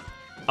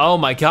 Oh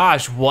my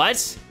gosh,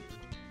 what?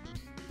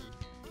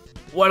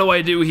 What do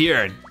I do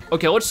here?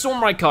 Okay, let's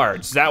sort my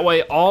cards. That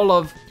way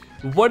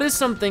what is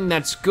something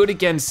that's good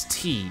against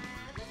tea?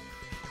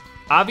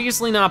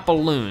 Obviously not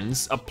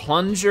balloons, a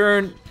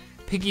plunger,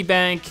 piggy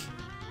bank,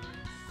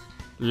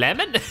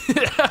 lemon?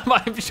 My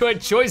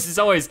choice is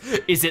always,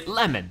 is it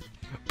lemon?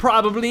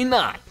 Probably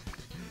not.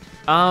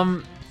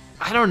 I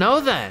don't know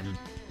then.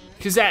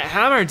 Because that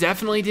hammer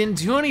definitely didn't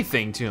do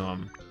anything to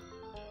him.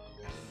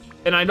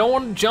 And I don't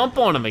want to jump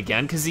on him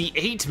again because he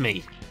ate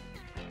me.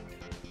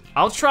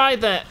 I'll try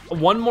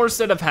one more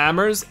set of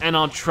hammers and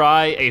I'll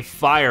try a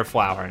fire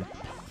flower.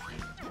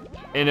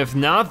 And if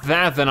not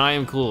that, then I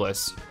am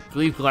clueless.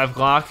 Gleep, glap,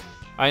 glock.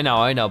 I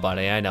know,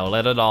 buddy, I know,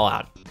 let it all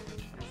out.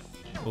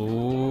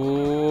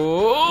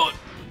 Ooh,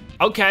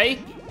 okay,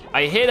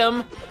 I hit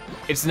him.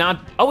 It's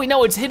not, oh wait,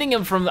 no, it's hitting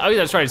him from, oh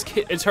that's right,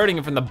 it's hurting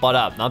him from the butt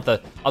up, not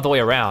the other way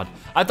around.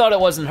 I thought it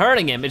wasn't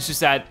hurting him, it's just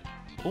that,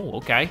 oh,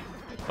 okay.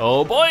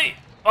 Oh boy,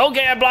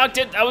 okay, I blocked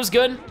it, that was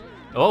good.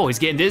 Oh, he's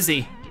getting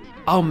dizzy.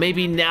 Oh,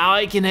 maybe now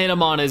I can hit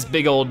him on his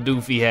big old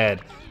doofy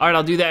head. All right,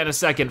 I'll do that in a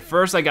second.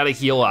 First, I gotta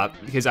heal up,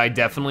 because I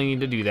definitely need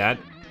to do that.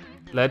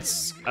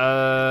 Let's,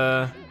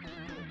 oh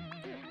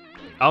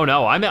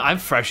no, I'm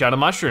fresh out of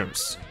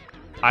mushrooms.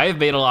 I have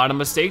made a lot of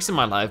mistakes in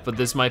my life, but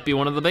this might be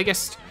one of the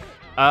biggest.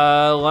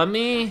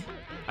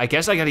 I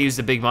guess I gotta use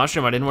the big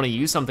mushroom. I didn't wanna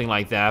use something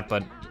like that,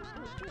 but.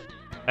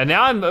 And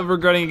now I'm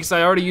regretting it because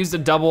I already used a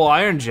double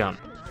iron jump.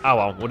 Oh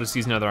well, we'll just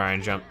use another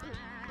iron jump.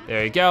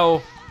 There you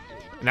go.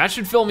 And that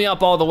should fill me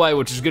up all the way,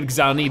 which is good because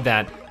I don't need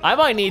that. I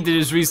might need to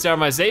just restart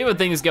my save if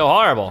things go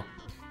horrible.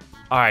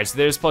 All right, so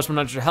there's plus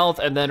 100 health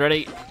and then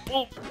ready,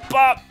 boop,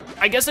 bop.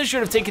 I guess I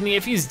should have taken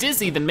if he's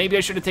dizzy, then maybe I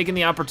should have taken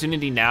the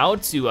opportunity now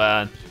to,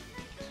 I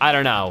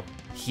don't know,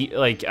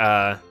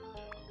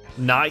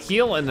 not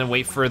heal and then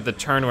wait for the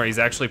turn where he's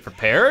actually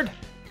prepared?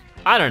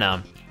 I don't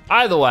know.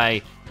 Either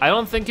way, I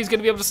don't think he's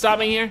gonna be able to stop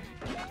me here.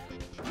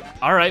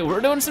 All right, we're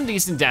doing some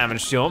decent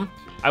damage to him.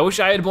 I wish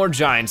I had more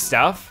giant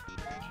stuff.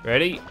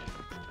 Ready?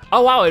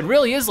 Oh wow, it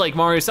really is like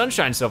Mario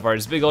Sunshine so far,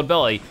 his big old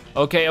belly.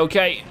 Okay,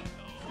 okay.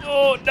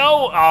 Oh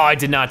no, oh, I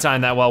did not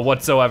time that well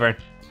whatsoever.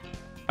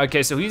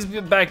 Okay, so he's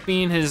back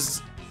being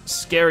his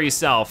scary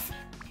self.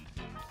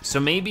 So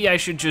maybe I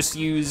should just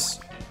use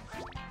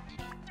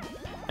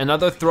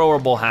another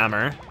throwable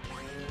hammer.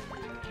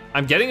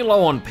 I'm getting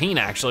low on paint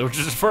actually, which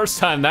is the first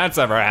time that's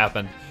ever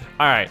happened.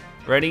 All right,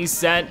 ready,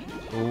 set,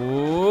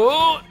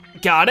 ooh,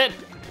 got it.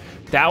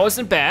 That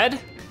wasn't bad.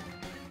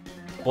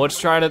 Well, let's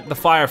try the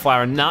fire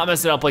flower, not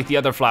mess it up like the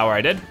other flower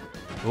I did.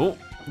 Ooh,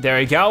 there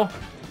you go,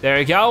 there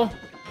you go,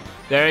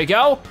 there you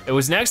go. It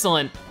was an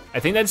excellent.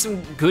 I think that's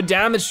some good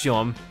damage to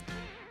him.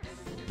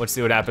 Let's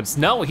see what happens.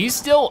 No, he's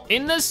still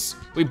in this.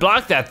 We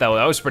blocked that though,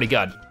 that was pretty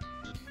good.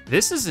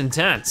 This is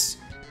intense.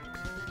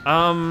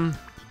 Honestly,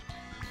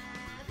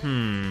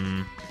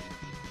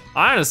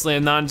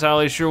 I'm not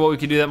entirely sure what we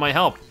could do that might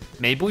help.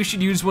 Maybe we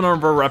should use one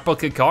of our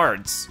replica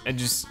cards and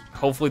just,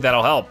 hopefully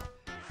that'll help.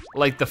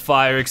 Like the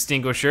fire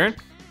extinguisher.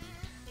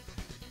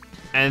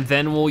 And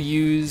then we'll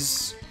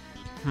use,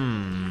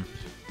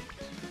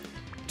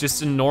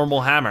 just a normal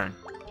hammer.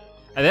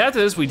 And then after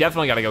this, we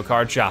definitely gotta go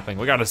card shopping.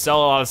 We gotta sell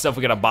a lot of stuff,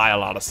 we gotta buy a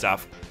lot of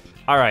stuff.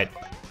 All right,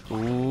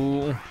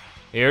 ooh,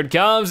 here it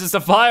comes. It's a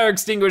fire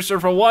extinguisher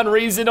for one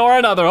reason or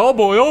another. Oh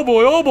boy, oh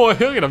boy, oh boy.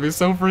 I'm gonna be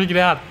so freaking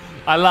out.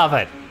 I love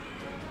it.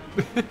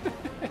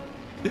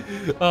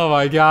 Oh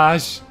my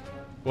gosh.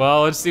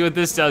 Well, let's see what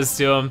this does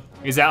to him.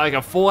 He's at like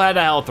a full head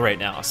of health right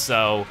now,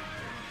 so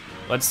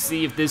let's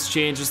see if this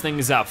changes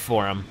things up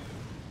for him.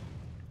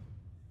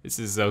 This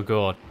is so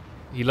cool.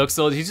 He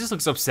just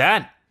looks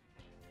upset.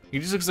 He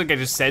just looks like I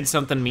just said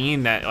something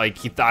mean that like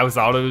I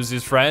thought it was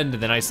his friend,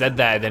 and then I said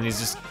that, and then he's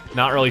just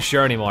not really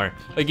sure anymore.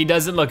 Like he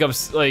doesn't look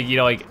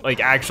like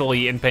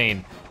actually in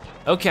pain.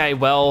 Okay,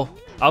 well,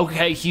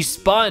 okay, he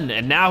spun,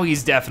 and now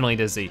he's definitely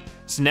dizzy.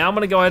 So now I'm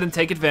gonna go ahead and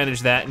take advantage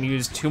of that and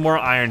use 2 more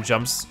iron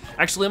jumps.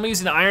 Actually, I'm gonna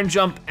use an iron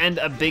jump and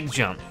a big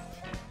jump.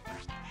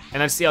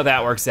 And let's see how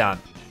that works out.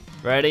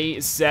 Ready,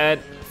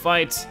 set,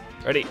 fight,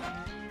 ready.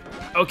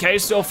 Okay,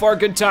 so far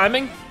good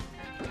timing.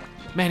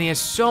 Man, he has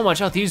so much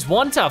health. He's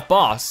one tough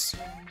boss.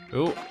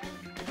 Ooh,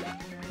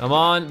 come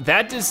on.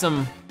 That did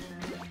some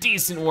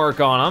decent work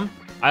on him.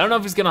 I don't know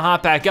if he's gonna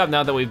hop back up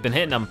now that we've been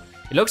hitting him.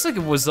 It looks like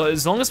it was,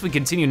 as long as we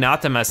continue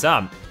not to mess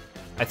up,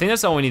 I think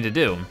that's all we need to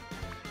do.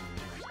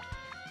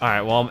 All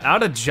right, well, I'm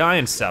out of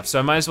giant stuff, so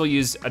I might as well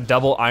use a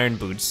double iron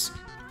boots.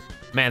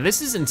 Man,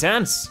 this is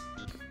intense.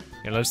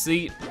 Here, let's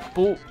see.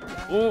 Ooh,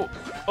 ooh,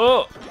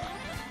 oh.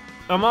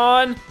 Come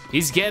on.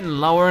 He's getting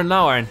lower and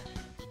lower.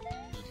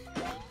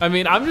 I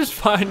mean, I'm just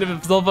finding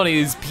it so funny,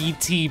 is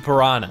Petea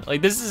Piranha.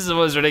 Like, this is the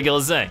most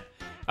ridiculous thing.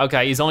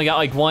 Okay, he's only got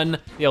like one,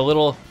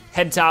 little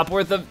head top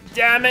worth of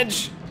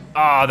damage.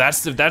 Oh,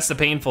 that's the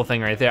painful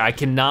thing right there. I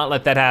cannot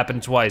let that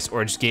happen twice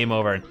or it's game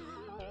over.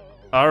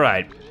 All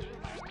right.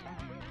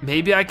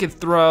 Maybe I could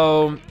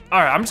throw, all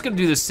right, I'm just gonna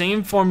do the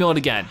same formula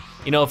again.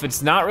 You know, if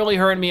it's not really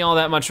hurting me all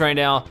that much right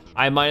now,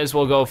 I might as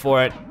well go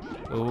for it.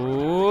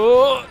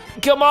 Ooh,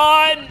 come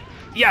on,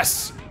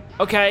 yes.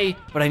 Okay,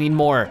 but I need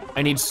more.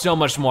 I need so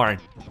much more.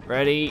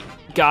 Ready,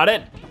 got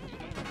it,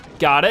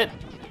 got it,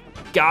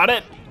 got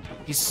it.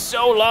 He's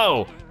so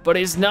low, but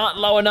he's not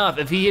low enough.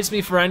 If he hits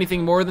me for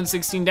anything more than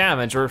 16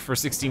 damage, or for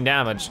 16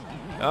 damage,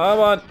 come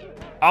on.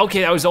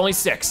 Okay, that was only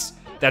 6.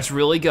 That's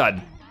really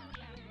good.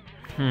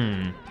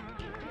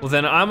 Well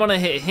then I'm gonna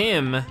hit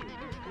him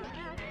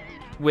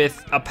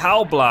with a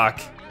POW block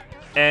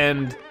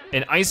and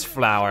an ice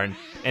flower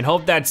and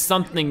hope that's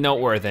something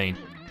noteworthy.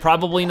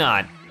 Probably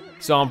not.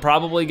 So I'm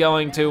probably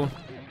going to,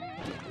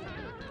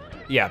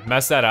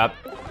 mess that up.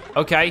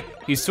 Okay,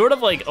 he's sort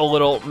of like a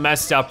little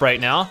messed up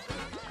right now.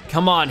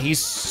 Come on, he's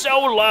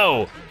so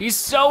low. He's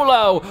so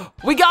low.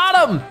 We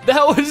got him!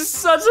 That was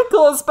such a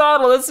close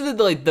battle. That's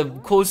like the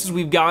closest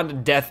we've gotten to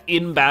death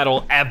in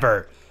battle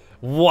ever.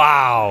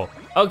 Wow.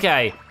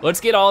 Okay, let's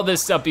get all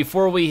this up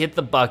before we hit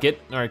the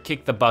bucket, or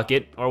kick the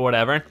bucket, or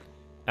whatever.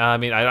 I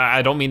mean,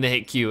 I don't mean to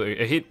hit Q,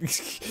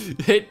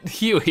 hit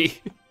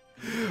Huey.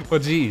 Well,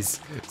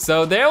 geez.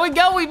 So there we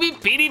go, we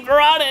beat Petea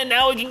Piranha, and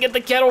now we can get the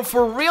kettle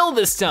for real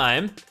this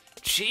time.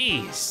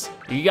 Jeez,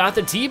 you got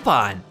the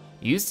teapot.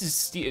 Used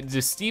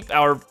to steep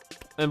our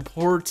and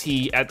pour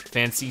tea at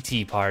fancy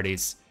tea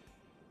parties.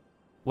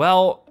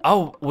 Well,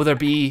 oh, will there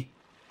be,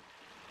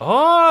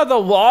 oh, the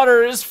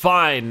water is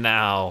fine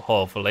now,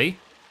 hopefully.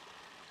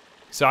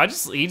 So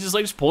he just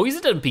likes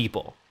poisoning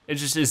people.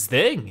 It's just his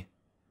thing.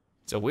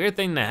 It's a weird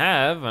thing to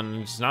have,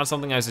 and it's not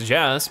something I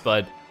suggest,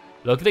 but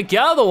look at it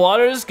go, the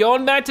water is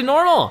going back to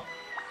normal.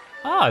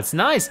 Ah, it's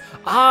nice.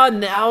 Ah,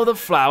 now the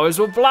flowers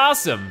will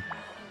blossom.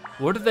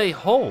 What do they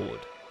hold?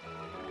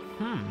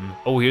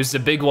 Oh, here's the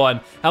big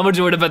one. How much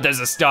would I bet there's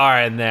a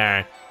star in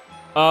there?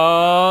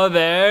 Oh,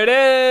 there it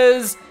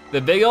is. The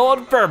big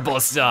old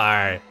purple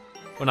star.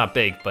 Well, not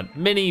big, but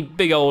mini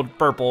big old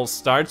purple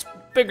star. It's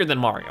bigger than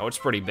Mario, it's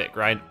pretty big,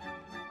 right?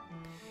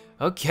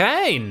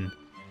 Okay.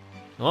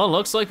 Well,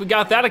 looks like we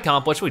got that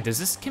accomplished. Wait,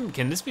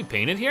 can this be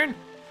painted here?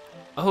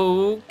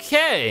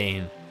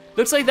 Okay.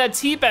 Looks like that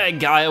teabag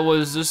guy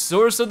was the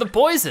source of the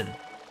poison.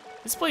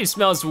 This place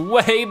smells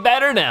way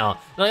better now.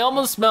 And I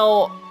almost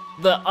smell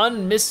the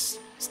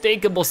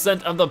unmistakable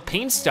scent of the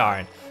paint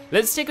star.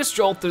 Let's take a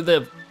stroll through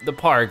the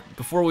park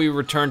before we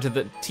return to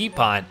the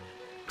teapot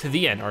to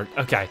the end.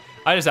 Okay,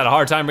 I just had a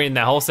hard time reading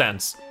that whole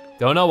sentence.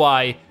 Don't know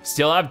why,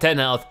 still have 10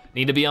 health,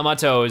 need to be on my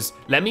toes.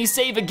 Let me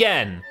save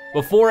again.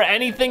 Before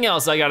anything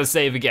else, I gotta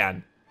save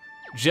again.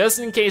 Just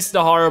in case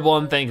the horrible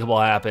unthinkable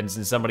happens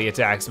and somebody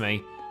attacks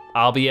me,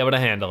 I'll be able to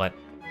handle it.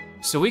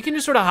 So we can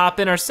just sort of hop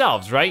in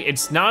ourselves, right?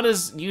 It's not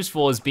as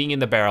useful as being in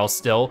the barrel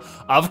still,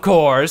 of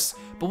course,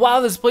 but wow,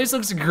 this place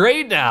looks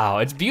great now.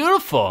 It's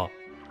beautiful.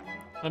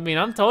 I mean,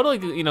 I'm totally,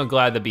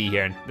 glad to be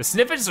here. The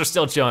sniffets are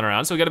still chilling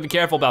around, so we gotta be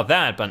careful about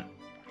that, but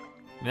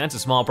I mean, that's a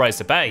small price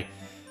to pay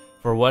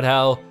for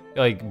how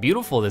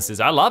beautiful this is.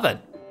 I love it.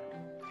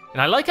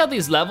 And I like how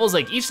these levels,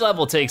 each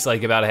level takes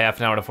about a half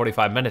an hour to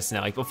 45 minutes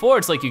now. Before,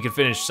 it's you could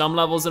finish some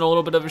levels in a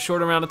little bit of a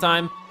shorter amount of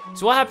time.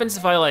 So what happens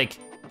if I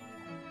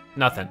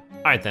nothing?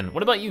 All right then,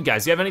 what about you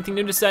guys? Do you have anything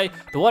new to say?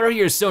 The water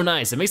here is so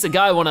nice, it makes a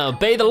guy wanna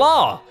obey the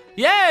law.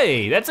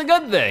 Yay, that's a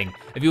good thing.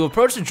 If you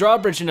approach the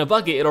drawbridge in a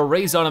bucket, it'll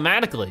raise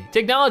automatically.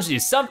 Technology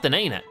is something,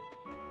 ain't it?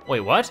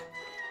 Wait, what?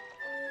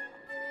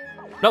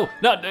 No,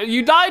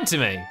 you died to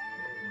me.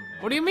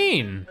 What do you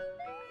mean?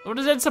 What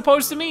is that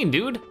supposed to mean,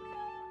 dude?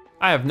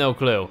 I have no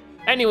clue.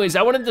 Anyways,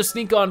 I wanted to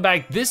sneak on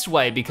back this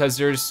way because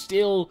there's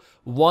still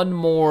one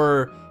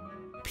more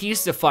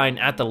piece to find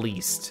at the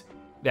least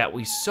that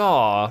we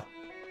saw.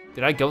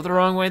 Did I go the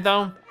wrong way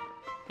though?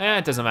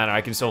 It doesn't matter,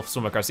 I can still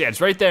swim across. Yeah,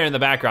 it's right there in the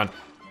background.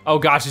 Oh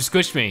gosh, it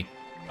squished me.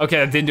 Okay,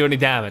 that didn't do any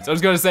damage. I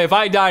was gonna say, if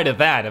I died at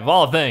that, of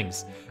all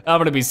things, I'm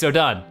gonna be so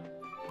done.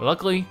 But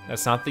luckily,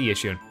 that's not the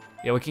issue.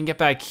 Yeah, we can get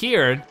back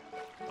here.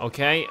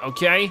 Okay.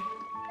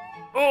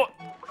 Oh,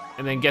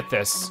 and then get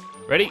this.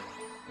 Ready?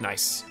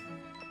 Nice.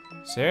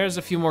 So there's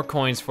a few more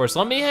coins for us.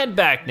 Let me head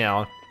back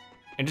now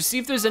and just see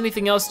if there's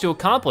anything else to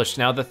accomplish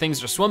now that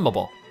things are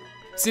swimmable.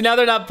 See, now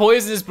they're not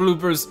poisonous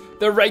bloopers,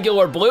 they're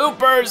regular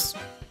bloopers.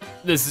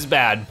 This is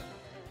bad.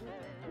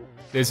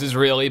 This is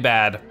really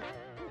bad.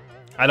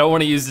 I don't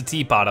wanna use the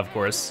teapot, of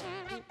course.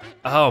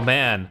 Oh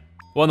man,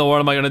 what in the world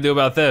am I gonna do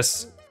about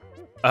this?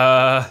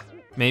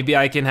 Maybe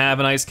I can have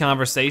a nice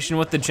conversation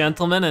with the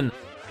gentleman and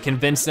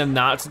convince them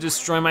not to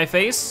destroy my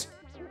face?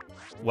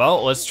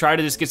 Well, let's try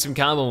to just get some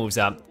combo moves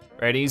up.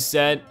 Ready,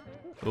 set,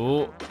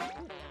 ooh. All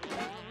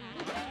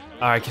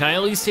right, can I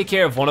at least take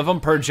care of one of them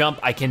per jump?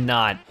 I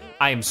cannot.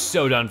 I am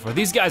so done for.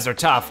 These guys are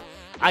tough.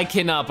 I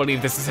cannot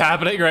believe this is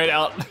happening right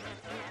now.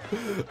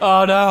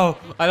 Oh no,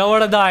 I don't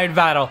wanna die in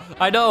battle.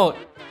 I don't.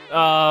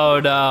 Oh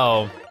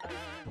no.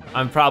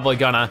 I'm probably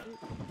gonna.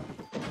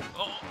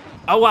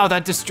 Oh wow,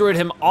 that destroyed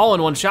him all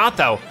in one shot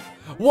though.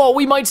 Whoa,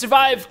 we might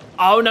survive.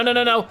 Oh no, no,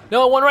 no, no.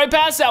 No, it went right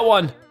past that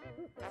one.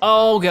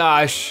 Oh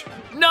gosh,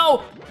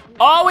 no.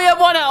 Oh, we have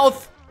 1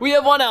 health. We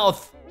have 1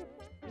 health.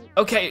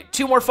 Okay,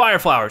 2 more fire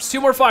flowers. 2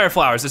 more fire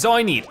flowers, that's all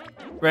I need.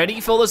 Ready,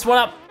 fill this one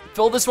up.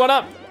 Fill this one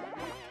up.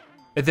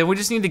 And then we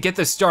just need to get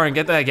this star and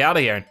get the heck out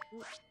of here.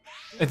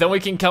 And then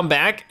we can come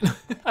back.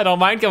 I don't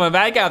mind coming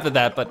back after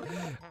that, but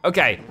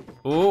okay.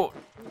 Ooh,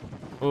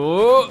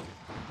 ooh.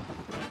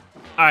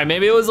 All right,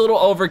 maybe it was a little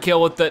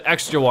overkill with the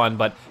extra one,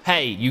 but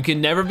hey, you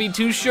can never be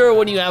too sure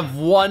when you have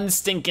 1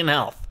 stinking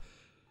health.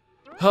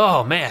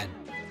 Oh man,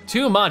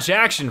 too much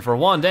action for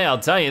one day, I'll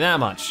tell you that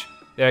much.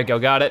 There you go,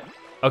 got it.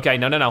 Okay,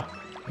 no, no, no.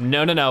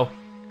 No, no, no.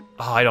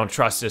 Oh, I don't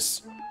trust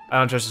this. I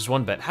don't trust this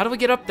one bit. How do we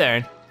get up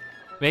there?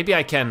 Maybe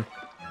I can,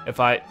 if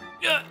I,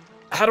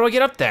 how do I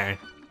get up there?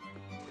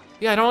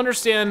 Yeah, I don't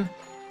understand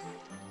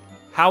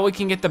how we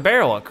can get the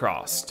barrel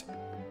across.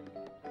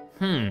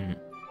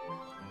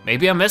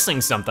 Maybe I'm missing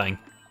something.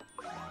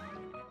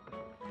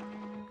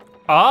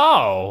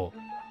 Oh,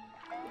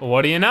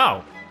 what do you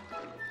know?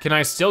 Can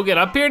I still get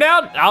up here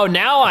now? Oh,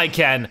 now I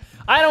can.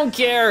 I don't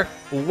care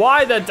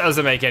why that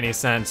doesn't make any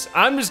sense.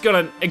 I'm just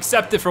gonna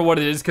accept it for what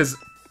it is because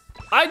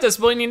I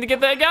desperately need to get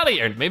the heck out of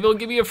here. Maybe it'll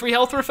give you a free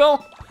health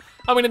refill.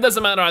 I mean, it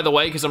doesn't matter either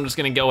way because I'm just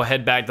gonna go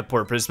head back to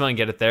Port Prisma and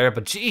get it there,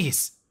 but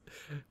geez,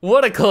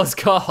 what a close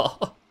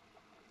call.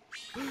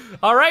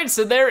 All right,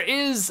 so there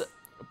is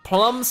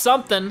Plum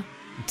something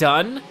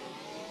done.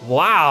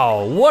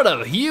 Wow, what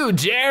a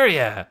huge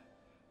area.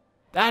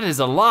 That is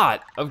a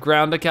lot of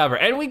ground to cover.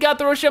 And we got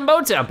the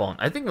Rochambeau Temple.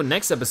 I think the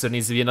next episode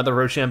needs to be another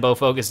Rochambeau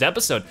focused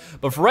episode.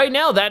 But for right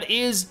now, that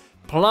is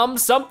Plum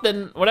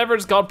something, whatever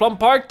it's called, Plum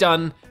Park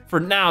done. For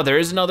now, there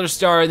is another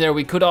star in there.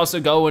 We could also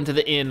go into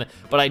the inn,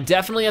 but I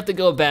definitely have to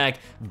go back,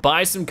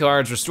 buy some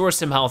cards, restore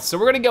some health, so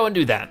we're gonna go and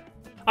do that.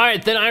 All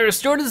right, then I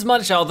restored as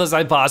much health as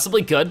I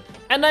possibly could,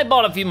 and I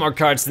bought a few more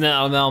cards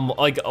now I'm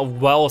like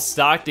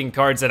well-stocked in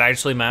cards that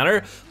actually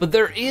matter, but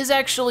there is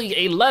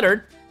actually a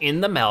letter in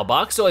the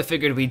mailbox, so I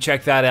figured we'd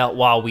check that out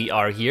while we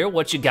are here.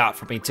 What you got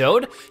for me,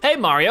 Toad? Hey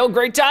Mario,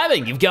 great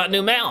timing, you've got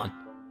new mail.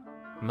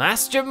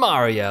 Master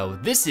Mario,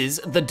 this is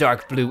the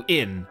Dark Bloo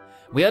Inn.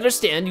 We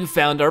understand you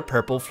found our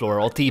purple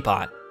floral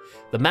teapot.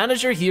 The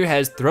manager here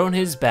has thrown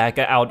his back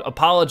out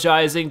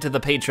apologizing to the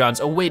patrons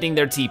awaiting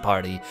their tea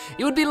party.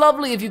 It would be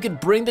lovely if you could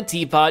bring the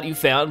teapot you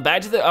found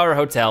back to our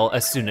hotel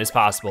as soon as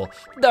possible.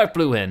 Dark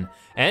Bloo Inn.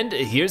 And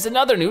here's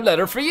another new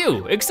letter for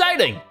you,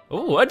 exciting.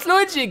 Oh, it's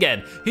Luigi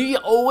again. He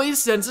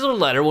always sends us a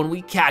letter when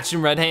we catch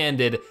him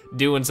red-handed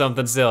doing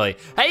something silly.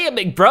 Hey,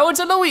 big bro, it's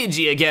a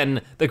Luigi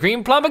again, the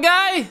cream plumber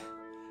guy.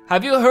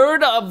 Have you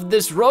heard of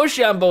this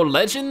Rochambeau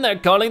legend they're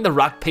calling the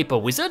Rock Paper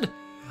Wizard?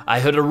 I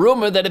heard a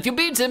rumor that if you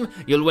beat him,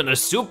 you'll win a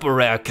super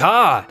rare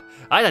card.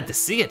 I'd like to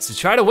see it, so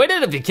try to win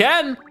it if you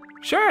can.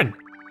 Sure,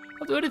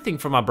 I'll do anything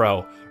for my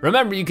bro.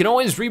 Remember, you can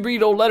always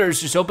reread old letters,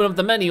 just open up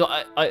the menu,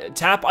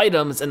 tap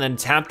items, and then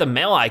tap the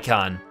mail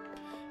icon.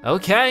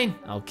 Okay,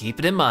 I'll keep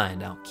it in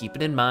mind. I'll keep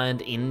it in mind,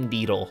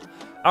 indeedle.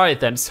 All right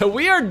then, so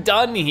we are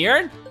done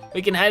here.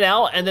 We can head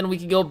out, and then we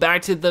can go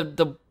back to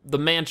the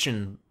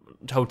mansion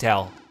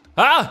hotel.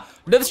 Ah,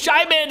 the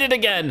Shy Bandit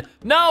again.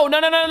 No, no,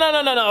 no, no, no,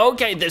 no, no, no.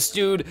 Okay, this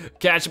dude,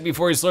 catch him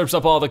before he slurps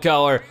up all the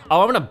color.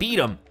 Oh, I'm gonna beat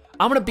him.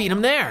 I'm gonna beat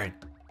him there.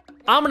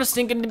 I'm gonna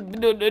stink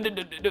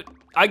in,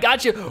 I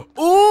got you. Ooh,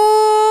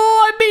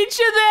 I beat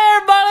you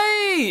there,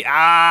 buddy.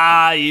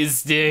 Ah, you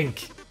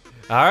stink.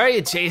 All right,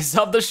 you chase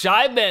up the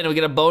Shy Bandit. We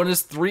get a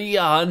bonus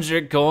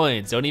 300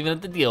 coins. Don't even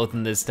have to deal with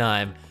him this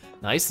time.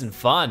 Nice and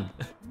fun.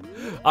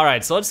 All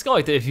right, so let's go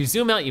like this. If you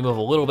zoom out, you move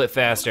a little bit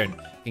faster.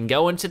 You can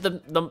go into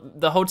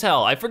the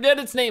hotel. I forget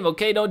its name,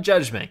 okay, don't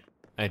judge me.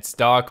 It's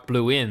Dark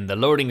Bloo Inn. The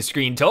loading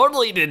screen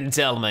totally didn't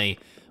tell me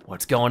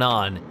what's going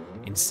on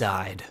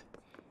inside.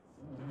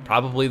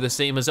 Probably the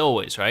same as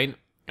always, right?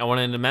 I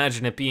wouldn't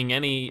imagine it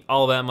being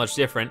all that much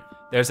different.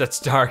 There's that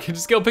star, you can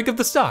just go pick up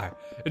the star.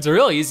 It's a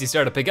really easy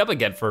star to pick up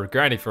again for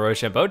grinding for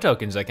Rochambeau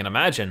tokens, I can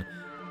imagine.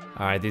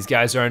 All right, these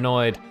guys are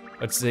annoyed.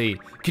 Let's see.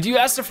 Could you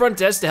ask the front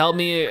desk to help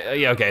me?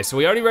 Yeah, okay, so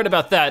we already read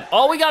about that.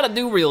 All we gotta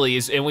do really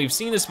is, and we've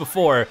seen this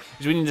before,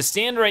 is we need to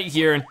stand right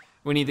here and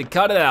we need to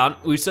cut it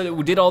out. We said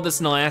we did all this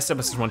in the last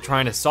episode when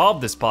trying to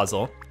solve this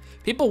puzzle.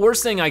 People were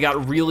saying I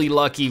got really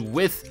lucky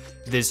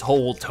with this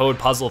whole toad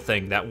puzzle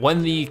thing, that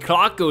when the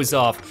clock goes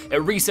off, it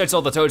resets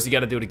all the toads, you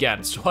gotta do it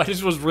again. So I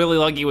just was really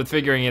lucky with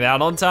figuring it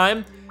out on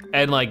time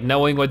and like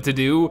knowing what to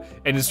do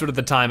and just sort of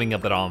the timing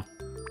of it all.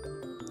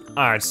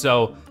 All right,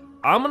 so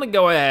I'm gonna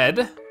go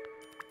ahead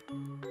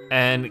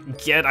and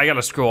I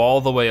gotta scroll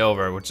all the way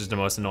over, which is the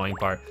most annoying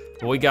part.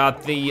 But we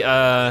got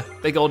the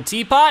big old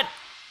teapot.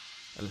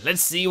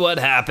 Let's see what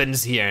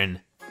happens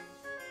here.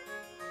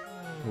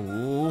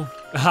 Ooh,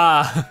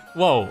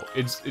 whoa,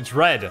 it's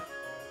red.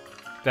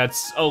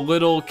 That's a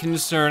little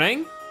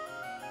concerning.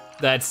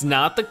 That's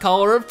not the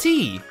color of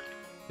tea.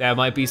 That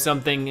might be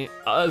something,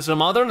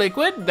 some other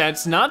liquid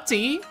that's not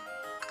tea,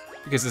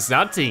 because it's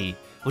not tea.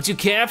 Would you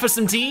care for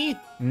some tea?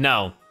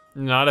 No,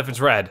 not if it's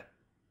red.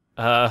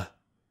 Are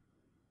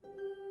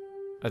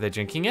they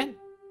drinking it?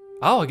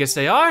 Oh, I guess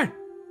they are.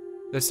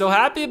 They're so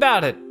happy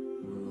about it.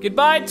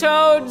 Goodbye,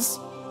 Toads.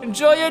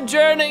 Enjoy your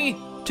journey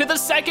to the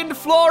second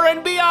floor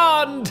and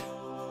beyond.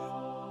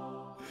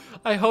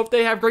 I hope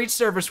they have great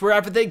service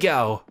wherever they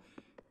go.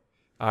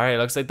 All right,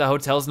 looks like the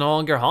hotel's no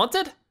longer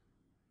haunted.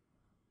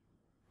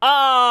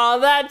 Oh,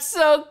 that's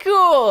so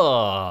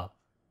cool.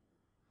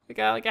 We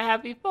got like a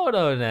happy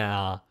photo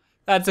now.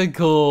 That's a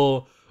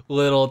cool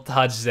little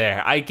touch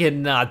there. I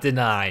cannot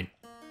deny.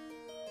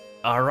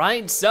 All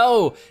right,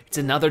 so it's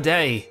another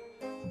day.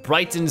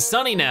 Bright and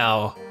sunny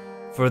now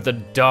for the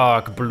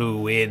Dark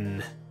Bloo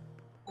Inn.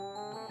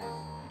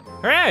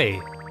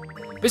 Hooray!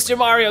 Mr.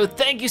 Mario,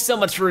 thank you so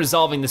much for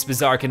resolving this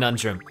bizarre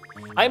conundrum.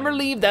 I'm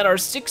relieved that our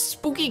 6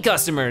 spooky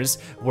customers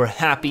were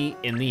happy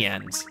in the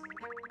end.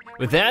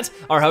 With that,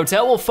 our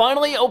hotel will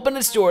finally open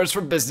its doors for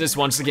business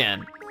once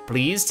again.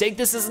 Please take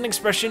this as an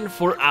expression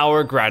for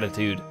our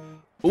gratitude.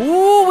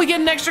 Ooh, we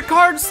get an extra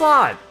card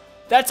slot.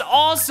 That's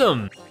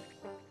awesome.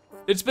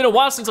 It's been a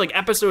while since like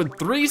episode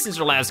 3 since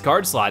our last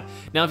card slot.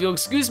 Now, if you'll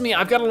excuse me,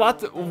 I've got a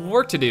lot of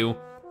work to do.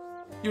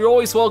 You're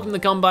always welcome to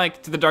come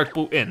back to the Dark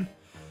Bloo Inn.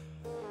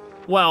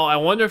 Well, I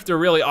wonder if there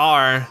really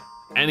are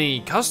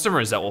any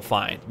customers that we'll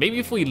find. Maybe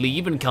if we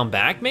leave and come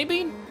back,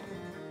 maybe?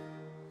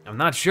 I'm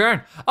not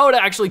sure. Oh, it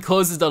actually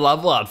closes the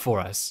level out for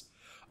us.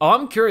 Oh,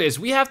 I'm curious.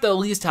 We have to at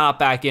least hop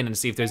back in and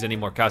see if there's any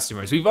more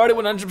customers. We've already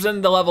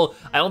 100%ed the level.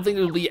 I don't think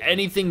there'll be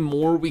anything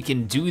more we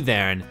can do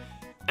there. And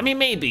I mean,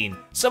 maybe.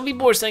 Some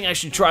people are saying I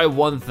should try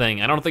one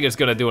thing. I don't think it's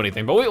gonna do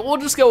anything, but we'll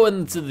just go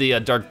into the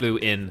Dark Bloo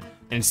Inn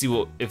and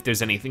see if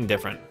there's anything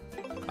different.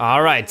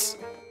 All right,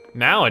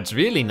 now it's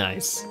really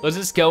nice. Let's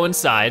just go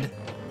inside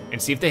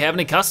and see if they have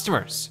any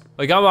customers.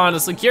 Like, I'm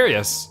honestly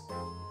curious.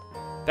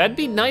 That'd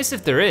be nice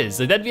if there is.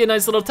 Like, that'd be a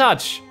nice little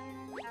touch.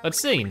 Let's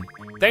see.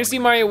 Thanks to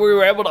you, Mario, we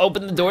were able to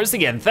open the doors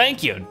again.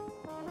 Thank you.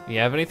 You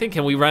have anything?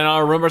 Can we rent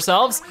our room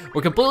ourselves?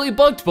 We're completely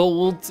booked, but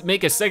we'll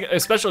make a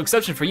special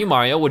exception for you,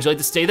 Mario. Would you like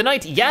to stay the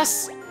night?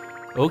 Yes.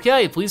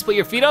 Okay, please put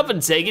your feet up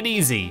and take it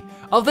easy.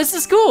 Oh, this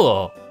is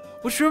cool.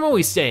 Which room are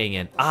we staying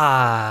in?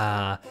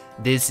 Ah,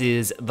 this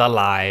is the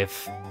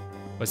life.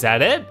 Was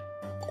that it?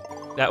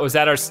 Was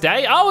that our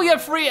stay? Oh, we got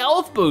free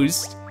health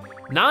boost.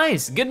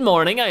 Nice, good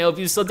morning. I hope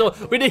you slept well.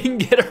 We didn't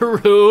get a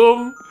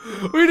room.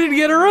 We didn't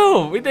get a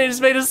room. They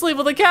just made us sleep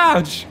on the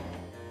couch.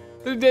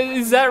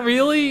 Is that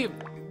really?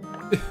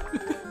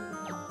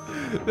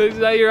 Is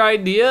that your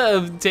idea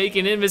of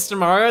taking in Mr.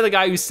 Mario, the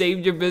guy who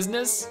saved your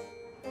business?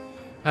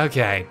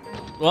 Okay,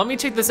 well, let me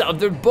check this out.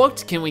 If they're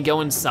booked, can we go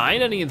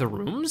inside any of the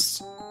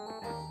rooms?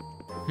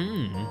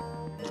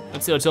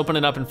 Let's see, let's open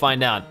it up and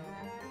find out.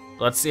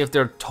 Let's see if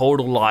they're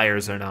total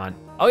liars or not.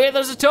 Oh yeah,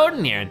 there's a toad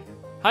in here.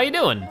 How you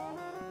doing?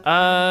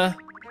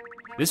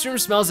 This room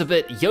smells a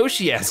bit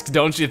Yoshi-esque,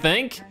 don't you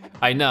think?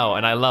 I know,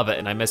 and I love it,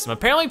 and I miss him.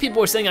 Apparently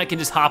people were saying I can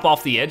just hop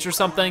off the edge or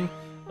something.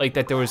 Like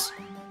that there was,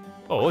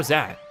 oh, what was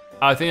that?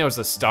 Oh, I think that was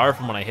a star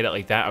from when I hit it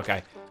like that,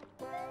 okay.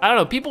 I don't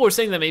know, people were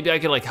saying that maybe I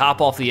could like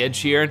hop off the edge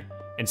here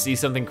and see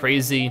something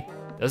crazy.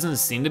 Doesn't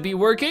seem to be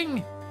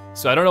working.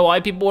 So I don't know why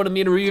people wanted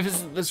me to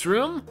revisit this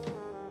room.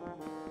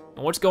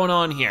 And what's going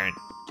on here?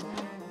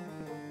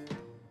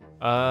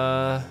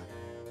 All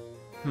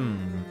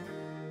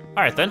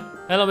right then.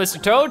 Hello,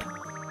 Mr. Toad.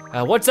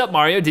 What's up,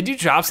 Mario? Did you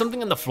drop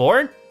something on the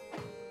floor?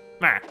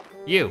 Nah,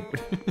 you.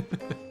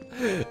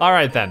 All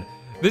right then.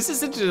 This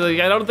is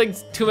interesting. I don't think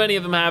too many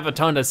of them have a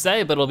ton to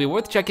say, but it'll be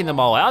worth checking them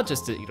all out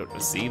just to, to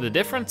see the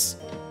difference.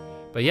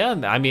 But yeah,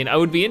 I mean, it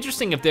would be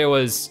interesting if there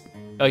was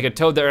like a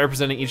toad that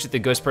representing each of the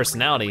ghost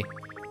personality.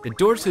 The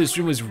door to this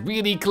room is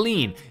really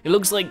clean. It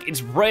looks like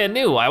it's brand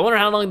new. I wonder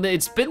how long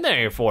it's been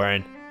there for.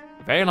 A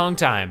very long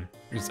time.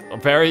 It's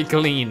very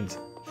cleaned.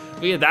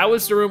 But yeah, that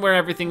was the room where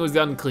everything was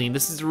done clean.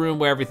 This is the room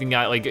where everything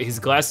got, like his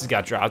glasses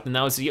got dropped, and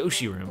that was the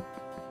Yoshi room.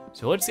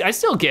 So let's see, I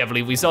still can't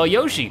believe we saw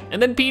Yoshi.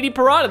 And then Petea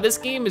Piranha. This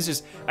game is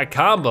just a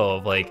combo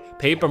of like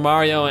Paper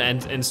Mario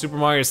and Super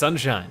Mario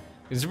Sunshine.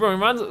 In Super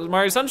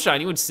Mario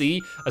Sunshine, you would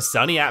see a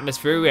sunny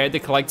atmosphere. We had to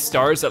collect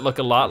stars that look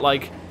a lot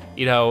like,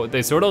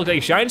 they sort of look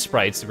like shine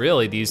sprites,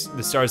 really, the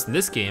stars in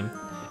this game.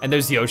 And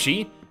there's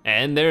Yoshi,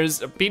 and there's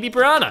Petea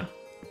Piranha.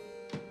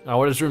 Oh,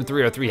 what does room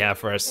 303 have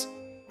for us?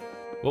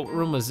 What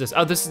room was this?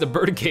 Oh, this is the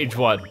birdcage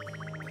one.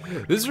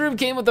 This room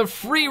came with a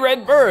free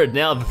red bird.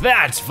 Now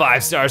that's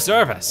 5-star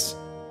service.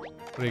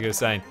 What are you gonna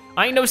say?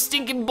 I ain't no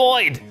stinking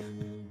Boyd.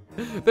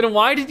 Then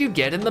why did you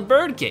get in the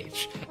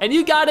birdcage? And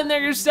you got in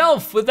there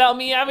yourself without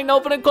me having to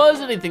open and close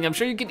anything. I'm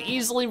sure you could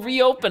easily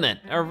reopen it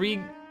or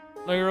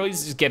at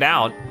least just get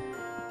out.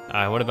 All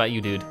right, what about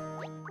you, dude?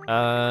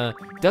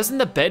 Doesn't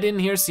the bed in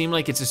here seem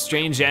like it's a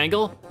strange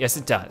angle? Yes,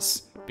 it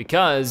does,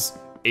 because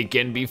it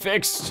can be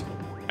fixed.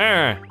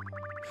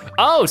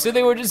 Oh, so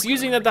they were just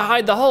using that to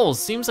hide the holes.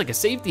 Seems like a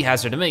safety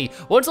hazard to me.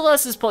 When's the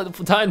last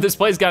time this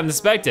place got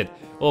inspected?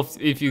 Well,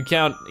 if you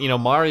count,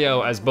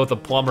 Mario as both a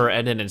plumber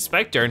and an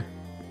inspector,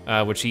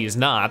 which he is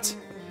not,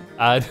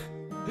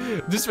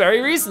 Just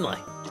very recently.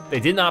 They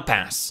did not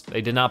pass.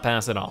 They did not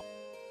pass at all.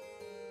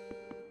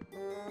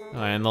 All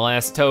right, and the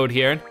last toad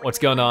here. What's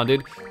going on,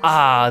 dude?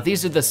 Ah,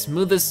 these are the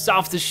smoothest,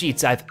 softest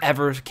sheets I've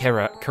ever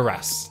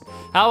caressed.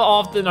 How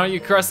often are you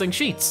caressing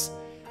sheets?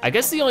 I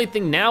guess the only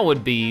thing now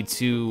would be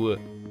to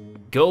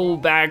go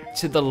back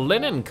to the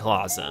linen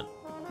closet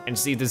and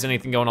see if there's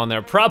anything going on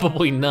there.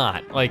 Probably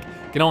not, like,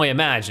 can only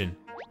imagine.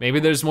 Maybe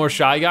there's more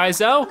Shy Guys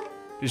though?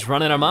 Just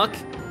running amok,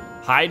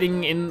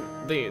 hiding in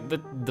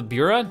the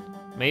bureau,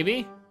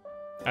 maybe?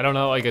 I don't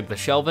know, like at the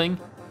shelving.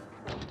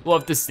 We'll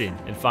have to see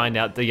and find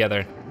out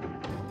together.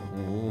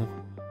 Ooh,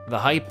 the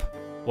hype.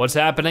 What's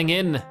happening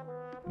in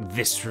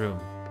this room?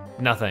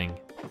 Nothing.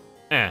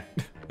 All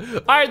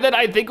right, then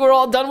I think we're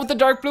all done with the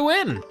Dark Bloo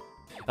Inn.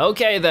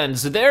 Okay then,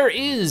 so there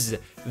is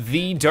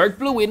the Dark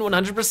Bloo Inn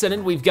 100%,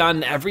 and we've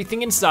gotten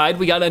everything inside.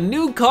 We got a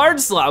new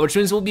card slot, which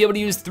means we'll be able to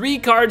use 3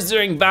 cards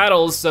during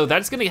battles, so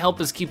that's gonna help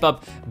us keep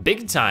up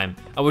big time.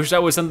 I wish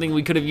that was something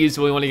we could have used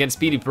when we went against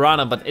Petea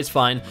Piranha, but it's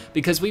fine,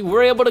 because we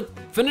were able to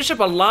finish up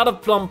a lot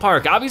of Plum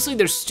Park. Obviously,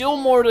 there's still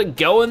more to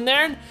go in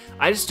there.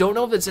 I just don't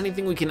know if it's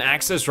anything we can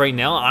access right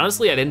now.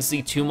 Honestly, I didn't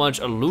see too much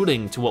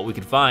alluding to what we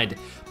could find.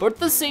 But at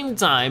the same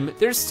time,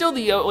 there's still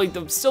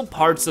still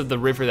parts of the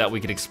river that we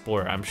could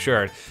explore, I'm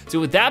sure. So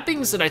with that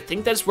being said, I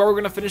think that's where we're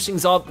gonna finish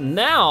things off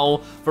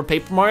now for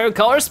Paper Mario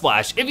Color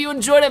Splash. If you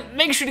enjoyed it,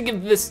 make sure to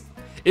give this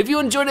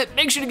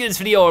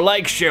video a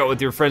like, share it with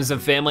your friends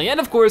and family, and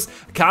of course,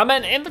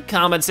 comment in the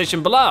comment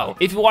section below.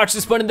 If you watch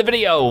this point in the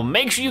video,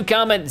 make sure you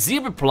comment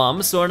Zebra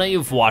Plum so I know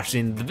you've watched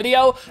the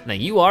video, now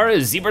you are a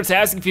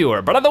Zebratastic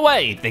viewer. But either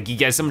way, thank you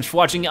guys so much for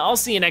watching. I'll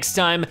see you next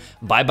time,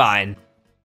 bye-bye.